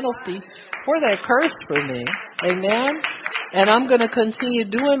pay the penalty for that curse for me. Amen? And I'm going to continue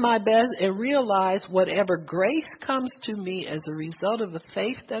doing my best and realize whatever grace comes to me as a result of the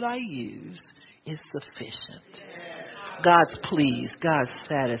faith that I use is sufficient. God's pleased. God's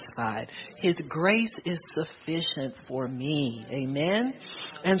satisfied. His grace is sufficient for me. Amen?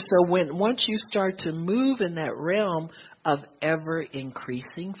 And so once you start to move in that realm of ever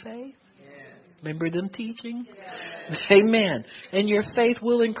increasing faith, remember them teaching? Amen. And your faith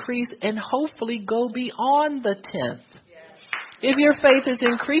will increase and hopefully go beyond the 10th. If your faith is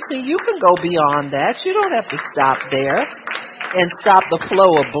increasing, you can go beyond that. You don't have to stop there and stop the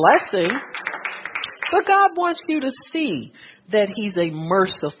flow of blessing. But God wants you to see that he's a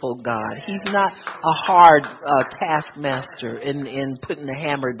merciful God. He's not a hard taskmaster in putting the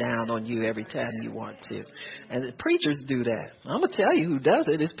hammer down on you every time you want to. And the preachers do that. I'm going to tell you who does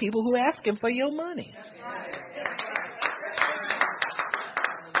it is people who ask him for your money.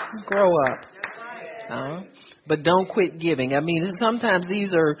 Grow up. But don't quit giving. I mean, sometimes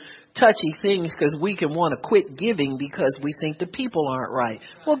these are touchy things because we can want to quit giving because we think the people aren't right.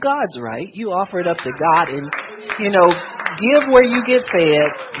 Well, God's right. You offer it up to God and, give where you get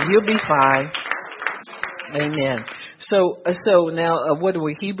fed. You'll be fine. Amen. So now what are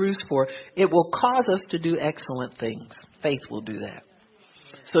we? Hebrews 4. It will cause us to do excellent things. Faith will do that.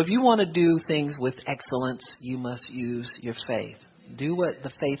 So if you want to do things with excellence, you must use your faith. Do what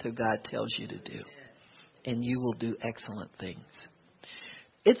the faith of God tells you to do, and you will do excellent things.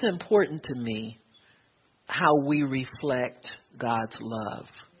 It's important to me how we reflect God's love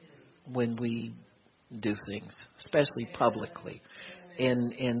when we do things, especially publicly.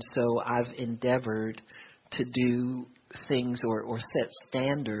 And so I've endeavored to do things or set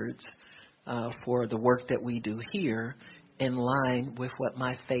standards for the work that we do here in line with what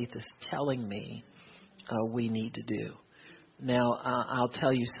my faith is telling me we need to do. Now, I'll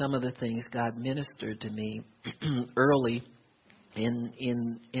tell you some of the things God ministered to me early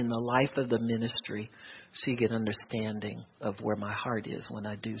in the life of the ministry, so you get understanding of where my heart is when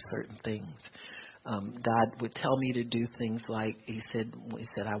I do certain things. God would tell me to do things like, he said,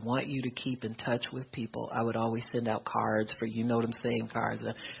 I want you to keep in touch with people. I would always send out cards for, them same cards.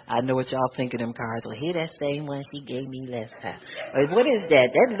 I know what y'all think of them cards. Well, here, that same one she gave me last time. What is that?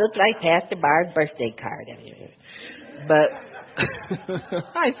 That looked like Pastor Barr's birthday card. But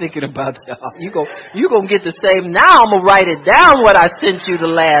I ain't thinking about y'all. You gonna get the same. Now I'm gonna write it down what I sent you the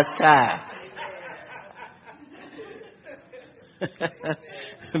last time.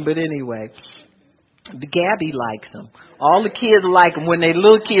 But anyway, Gabby likes them. All the kids like them. When they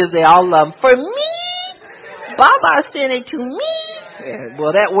little kids, they all love them. For me, Baba sent it to me. Yeah,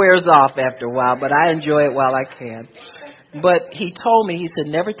 well, that wears off after a while, but I enjoy it while I can. But he told me, he said,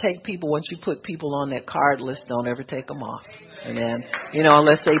 never take people, once you put people on that card list, don't ever take them off. And then,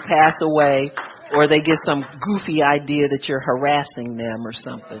 unless they pass away or they get some goofy idea that you're harassing them or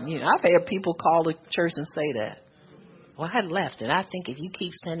something. I've had people call the church and say that. Well, I left it. I think if you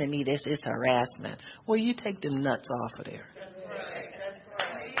keep sending me this, it's harassment. Well, you take them nuts off of there.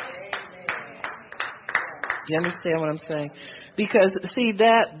 You understand what I'm saying? Because, see,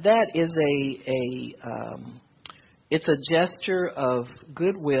 that is it's a gesture of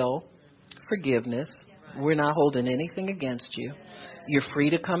goodwill, forgiveness. We're not holding anything against you. You're free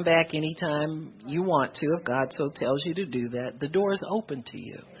to come back anytime you want to, if God so tells you to do that. The door is open to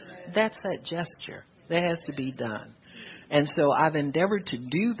you. That's that gesture. That has to be done. And so I've endeavored to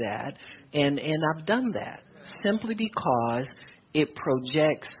do that, and I've done that simply because it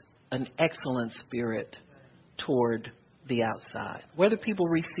projects an excellent spirit toward the outside, whether people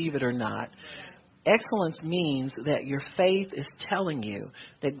receive it or not. Excellence means that your faith is telling you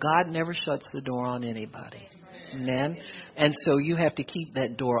that God never shuts the door on anybody. Amen? And so you have to keep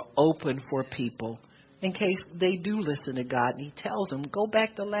that door open for people in case they do listen to God. And he tells them, go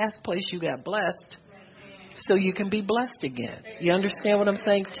back to the last place you got blessed so you can be blessed again. You understand what I'm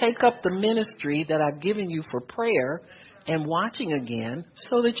saying? Take up the ministry that I've given you for prayer and watching again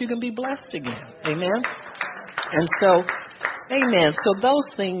so that you can be blessed again. Amen? And so, amen. So those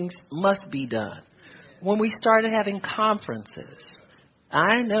things must be done. When we started having conferences,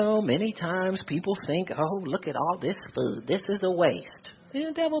 I know many times people think, oh, look at all this food. This is a waste.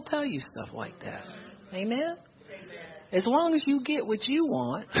 The devil will tell you stuff like that. Amen? As long as you get what you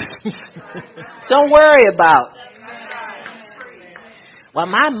want, don't worry about, well,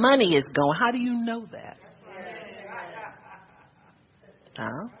 my money is going. How do you know that?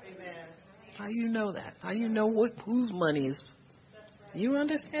 Huh? How do you know that? How do you know whose money is? You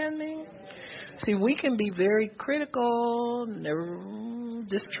understand me? See, we can be very critical,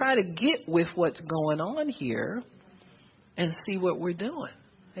 just try to get with what's going on here and see what we're doing.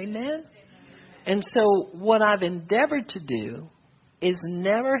 Amen? And so what I've endeavored to do is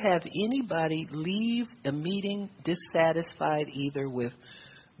never have anybody leave a meeting dissatisfied either with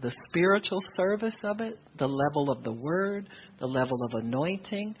the spiritual service of it, the level of the word, the level of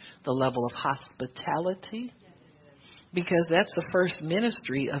anointing, the level of hospitality. Because that's the first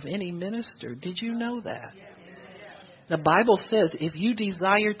ministry of any minister. Did you know that? The Bible says, if you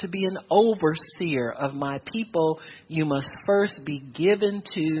desire to be an overseer of my people, you must first be given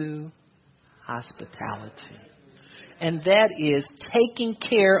to hospitality. And that is taking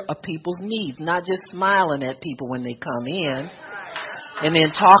care of people's needs, not just smiling at people when they come in. and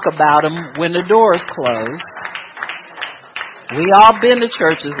then talk about them when the doors close. We all been to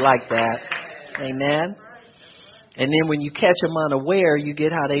churches like that. Amen. And then when you catch them unaware, you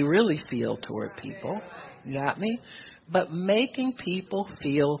get how they really feel toward people. You got me? But making people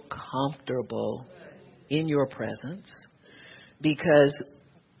feel comfortable in your presence, because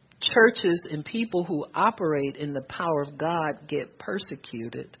churches and people who operate in the power of God get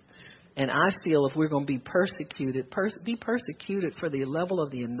persecuted. And I feel if we're going to be persecuted, be persecuted for the level of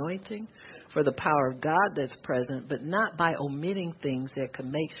the anointing, for the power of God that's present, but not by omitting things that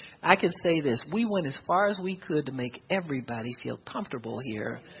can make. I can say this: we went as far as we could to make everybody feel comfortable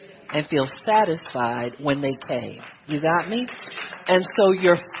here and feel satisfied when they came. You got me? And so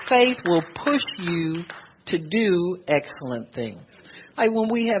your faith will push you to do excellent things. Like when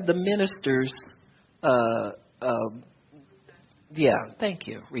we have the ministers, thank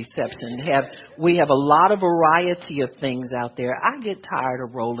you, reception. We have a lot of variety of things out there. I get tired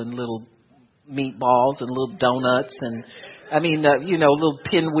of rolling little meatballs and little donuts and, little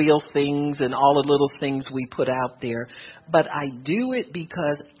pinwheel things and all the little things we put out there. But I do it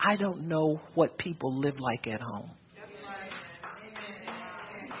because I don't know what people live like at home.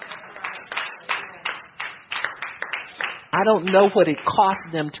 I don't know what it cost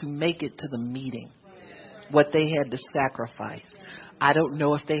them to make it to the meeting, what they had to sacrifice. I don't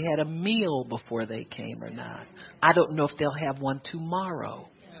know if they had a meal before they came or not. I don't know if they'll have one tomorrow.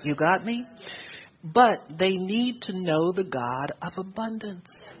 You got me? But they need to know the God of abundance.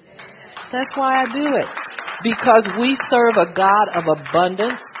 That's why I do it. Because we serve a God of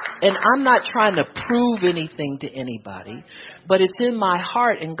abundance. And I'm not trying to prove anything to anybody, but it's in my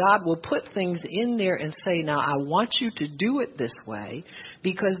heart, and God will put things in there and say, now I want you to do it this way,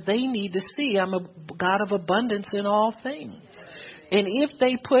 because they need to see I'm a God of abundance in all things. And if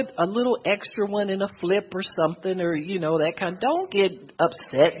they put a little extra one in a flip or something, or, that kind, don't get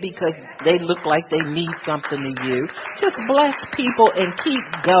upset because they look like they need something to you. Just bless people and keep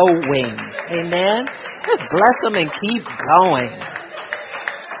going. Amen. Just bless them and keep going.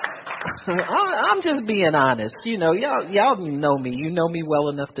 I'm just being honest. Y'all know me. You know me well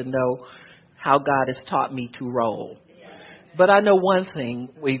enough to know how God has taught me to roll. But I know one thing.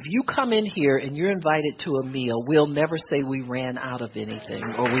 If you come in here and you're invited to a meal, we'll never say we ran out of anything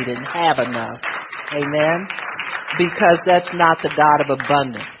or we didn't have enough. Amen? Because that's not the God of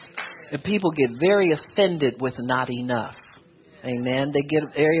abundance. And people get very offended with not enough. Amen? They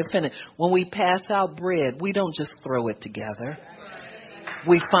get very offended. When we pass out bread, we don't just throw it together.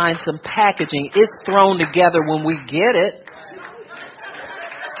 We find some packaging. It's thrown together when we get it.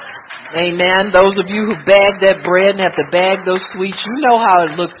 Amen. Those of you who bag that bread and have to bag those sweets, you know how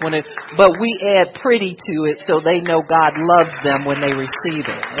it looks but we add pretty to it so they know God loves them when they receive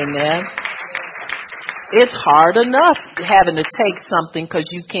it. Amen. It's hard enough having to take something because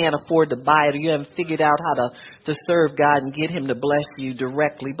you can't afford to buy it, or you haven't figured out how to serve God and get Him to bless you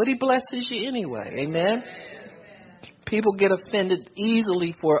directly, but He blesses you anyway. Amen. People get offended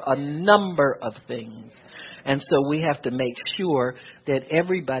easily for a number of things. And so we have to make sure that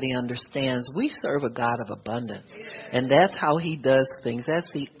everybody understands we serve a God of abundance. And that's how He does things. That's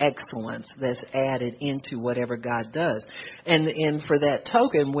the excellence that's added into whatever God does. And for that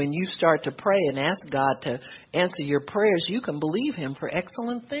token, when you start to pray and ask God to answer your prayers, you can believe Him for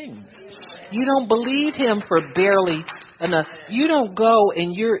excellent things. You don't believe Him for barely enough. You don't go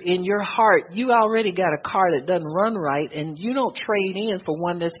and you're in your heart, you already got a car that doesn't run right, and you don't trade in for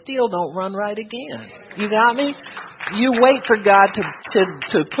one that still don't run right again. You got me? You wait for God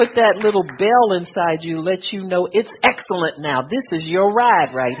to put that little bell inside you, let you know it's excellent now. This is your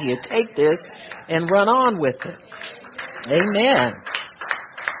ride right here. Take this and run on with it. Amen.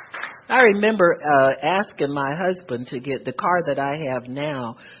 I remember asking my husband to get the car that I have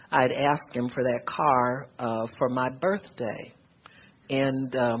now. I'd asked him for that car for my birthday.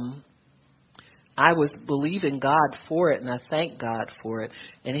 And I was believing God for it, and I thank God for it.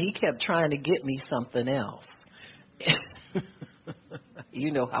 And he kept trying to get me something else.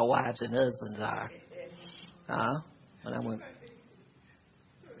 You know how wives and husbands are. And I went...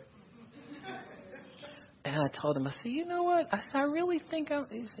 And I told him, I said, you know what? I said, I really think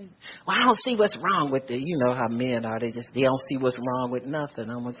he said, well, I don't see what's wrong with it. You know how men are. They don't see what's wrong with nothing.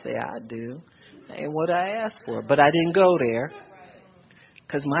 I'm going to say, I do. And what I asked for. But I didn't go there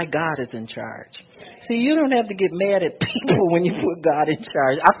because my God is in charge. See, you don't have to get mad at people when you put God in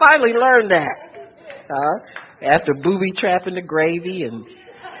charge. I finally learned that. After booby trapping the gravy and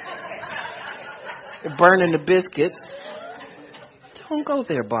burning the biscuits. Don't go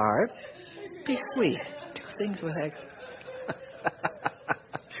there, Barb. Be sweet. Things with that.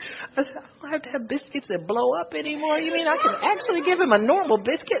 I said, have to have biscuits that blow up anymore? You mean I can actually give him a normal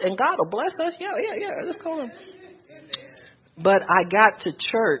biscuit and God will bless us? Yeah, let's go on. But I got to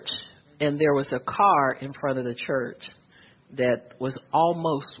church and there was a car in front of the church that was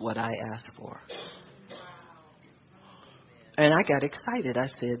almost what I asked for. And I got excited. I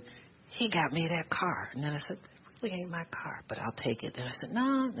said, he got me that car. And then I said, it really ain't my car, but I'll take it. Then I said,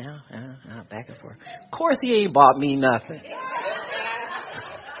 no, back and forth. Of course he ain't bought me nothing.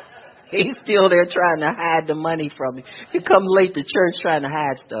 He's still there trying to hide the money from me. He come late to church trying to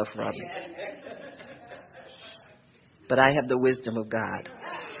hide stuff from me. But I have the wisdom of God.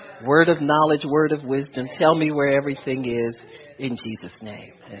 Word of knowledge, word of wisdom. Tell me where everything is in Jesus'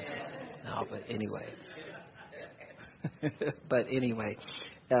 name. No, but anyway.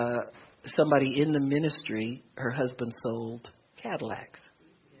 Somebody in the ministry, her husband sold Cadillacs.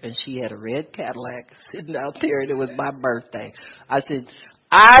 And she had a red Cadillac sitting out there, and it was my birthday. I said,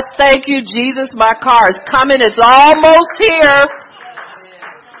 I thank you, Jesus, my car is coming. It's almost here.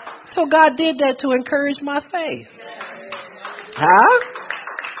 So God did that to encourage my faith. Huh?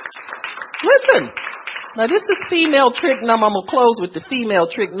 Listen. Now, this is female trick number. I'm going to close with the female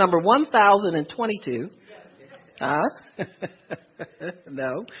trick number 1022. Huh?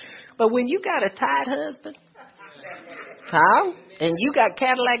 No. But when you got a tight husband, huh? And you got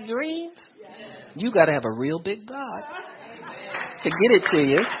Cadillac dreams, you got to have a real big God to get it to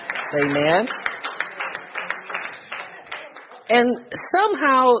you. Amen. And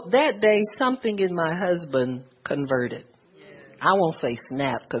somehow that day, something in my husband converted. I won't say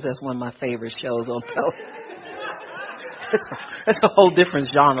snap because that's one of my favorite shows on television. That's a whole different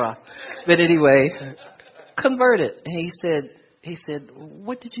genre. But anyway, converted. And he said,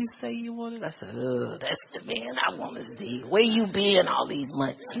 what did you say you wanted? I said, that's the man I want to see. Where you been all these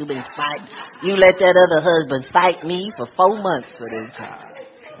months? You been fighting. You let that other husband fight me for 4 months for this car.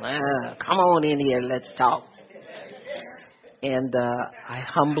 Come on in here. Let's talk. And I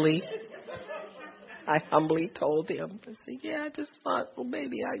humbly told him, I said, yeah, I just thought, well,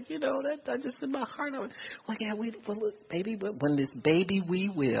 baby, I just in my heart, well, yeah, look, baby, when this baby we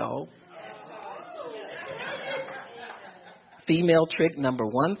will. Female trick number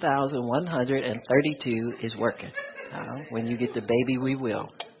 1132 is working. When you get the baby we will.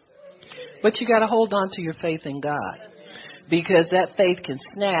 But you got to hold on to your faith in God. Because that faith can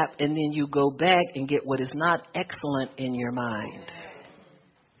snap and then you go back and get what is not excellent in your mind.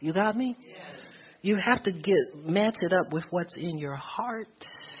 You got me? You have to match it up with what's in your heart,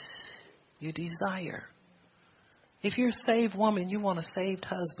 you desire. If you're a saved woman, you want a saved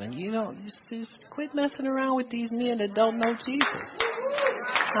husband. You know, just quit messing around with these men that don't know Jesus.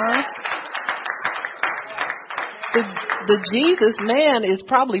 Huh? The Jesus man is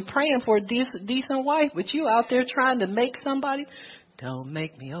probably praying for a decent wife, but you out there trying to make somebody. Don't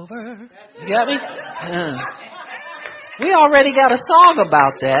make me over. You got me? We already got a song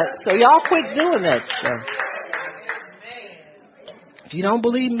about that, so y'all quit doing that stuff. If you don't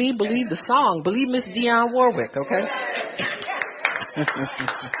believe me, believe the song. Believe Miss Dionne Warwick, okay?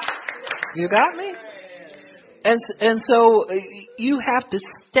 You got me? And so you have to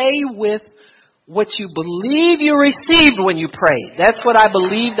stay with what you believe you received when you prayed. That's what I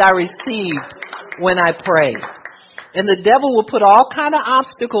believed I received when I prayed. And the devil will put all kind of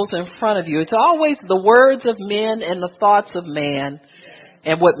obstacles in front of you. It's always the words of men and the thoughts of man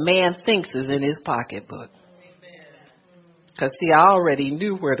and what man thinks is in his pocketbook. Because, see, I already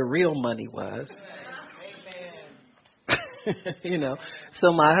knew where the real money was.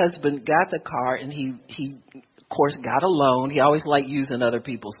 So my husband got the car and he of course, got a loan. He always liked using other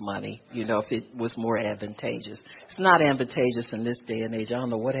people's money, if it was more advantageous. It's not advantageous in this day and age. I don't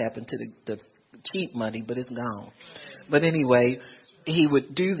know what happened to the cheap money, but it's gone. But anyway, he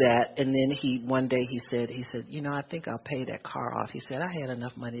would do that, and then one day he said, I think I'll pay that car off. He said, I had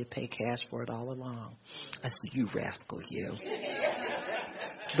enough money to pay cash for it all along. I said, you rascal, you.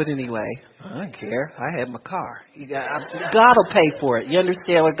 But anyway, I don't care. I had my car. God will pay for it. You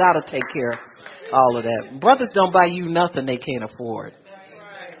understand? Well, God will take care of all of that. Brothers don't buy you nothing they can't afford.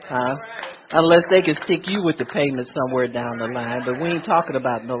 Huh? Unless they can stick you with the payment somewhere down the line. But we ain't talking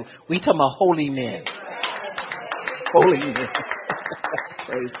about we talking about holy men. Holy men.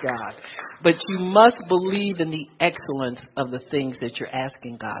 Praise God. But you must believe in the excellence of the things that you're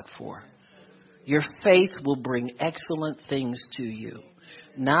asking God for. Your faith will bring excellent things to you.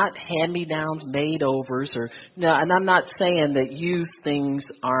 Not hand-me-downs, made-overs, and I'm not saying that used things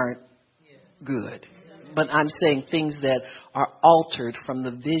aren't good. But I'm saying things that are altered from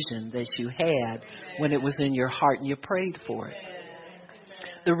the vision that you had when it was in your heart and you prayed for it.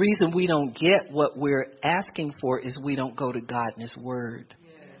 The reason we don't get what we're asking for is we don't go to God and His Word.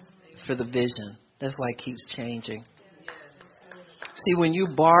 for the vision. That's why it keeps changing. See, when you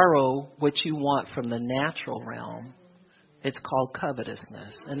borrow what you want from the natural realm, it's called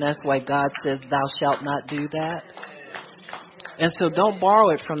covetousness. And that's why God says, thou shalt not do that. And so don't borrow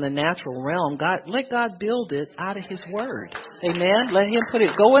it from the natural realm. Let God build it out of his word. Amen. Let him put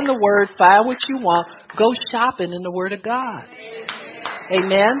it, go in the word, find what you want, go shopping in the word of God.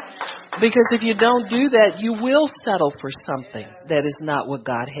 Amen. Because if you don't do that, you will settle for something that is not what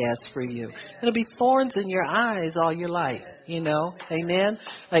God has for you. It'll be thorns in your eyes all your life, Amen.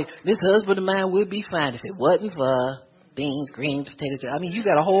 Like, this husband of mine would be fine if it wasn't for beans, greens, potatoes. I mean, you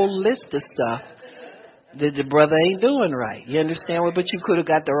got a whole list of stuff that the brother ain't doing right. You understand what? But you could have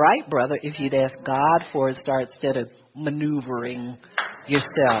got the right brother if you'd asked God for it, instead of maneuvering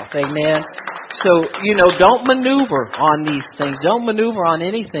yourself. Amen. So, don't maneuver on these things. Don't maneuver on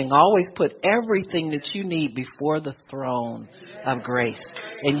anything. Always put everything that you need before the throne of grace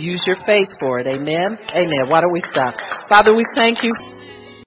and use your faith for it. Amen. Amen. Why don't we stop? Father, we thank you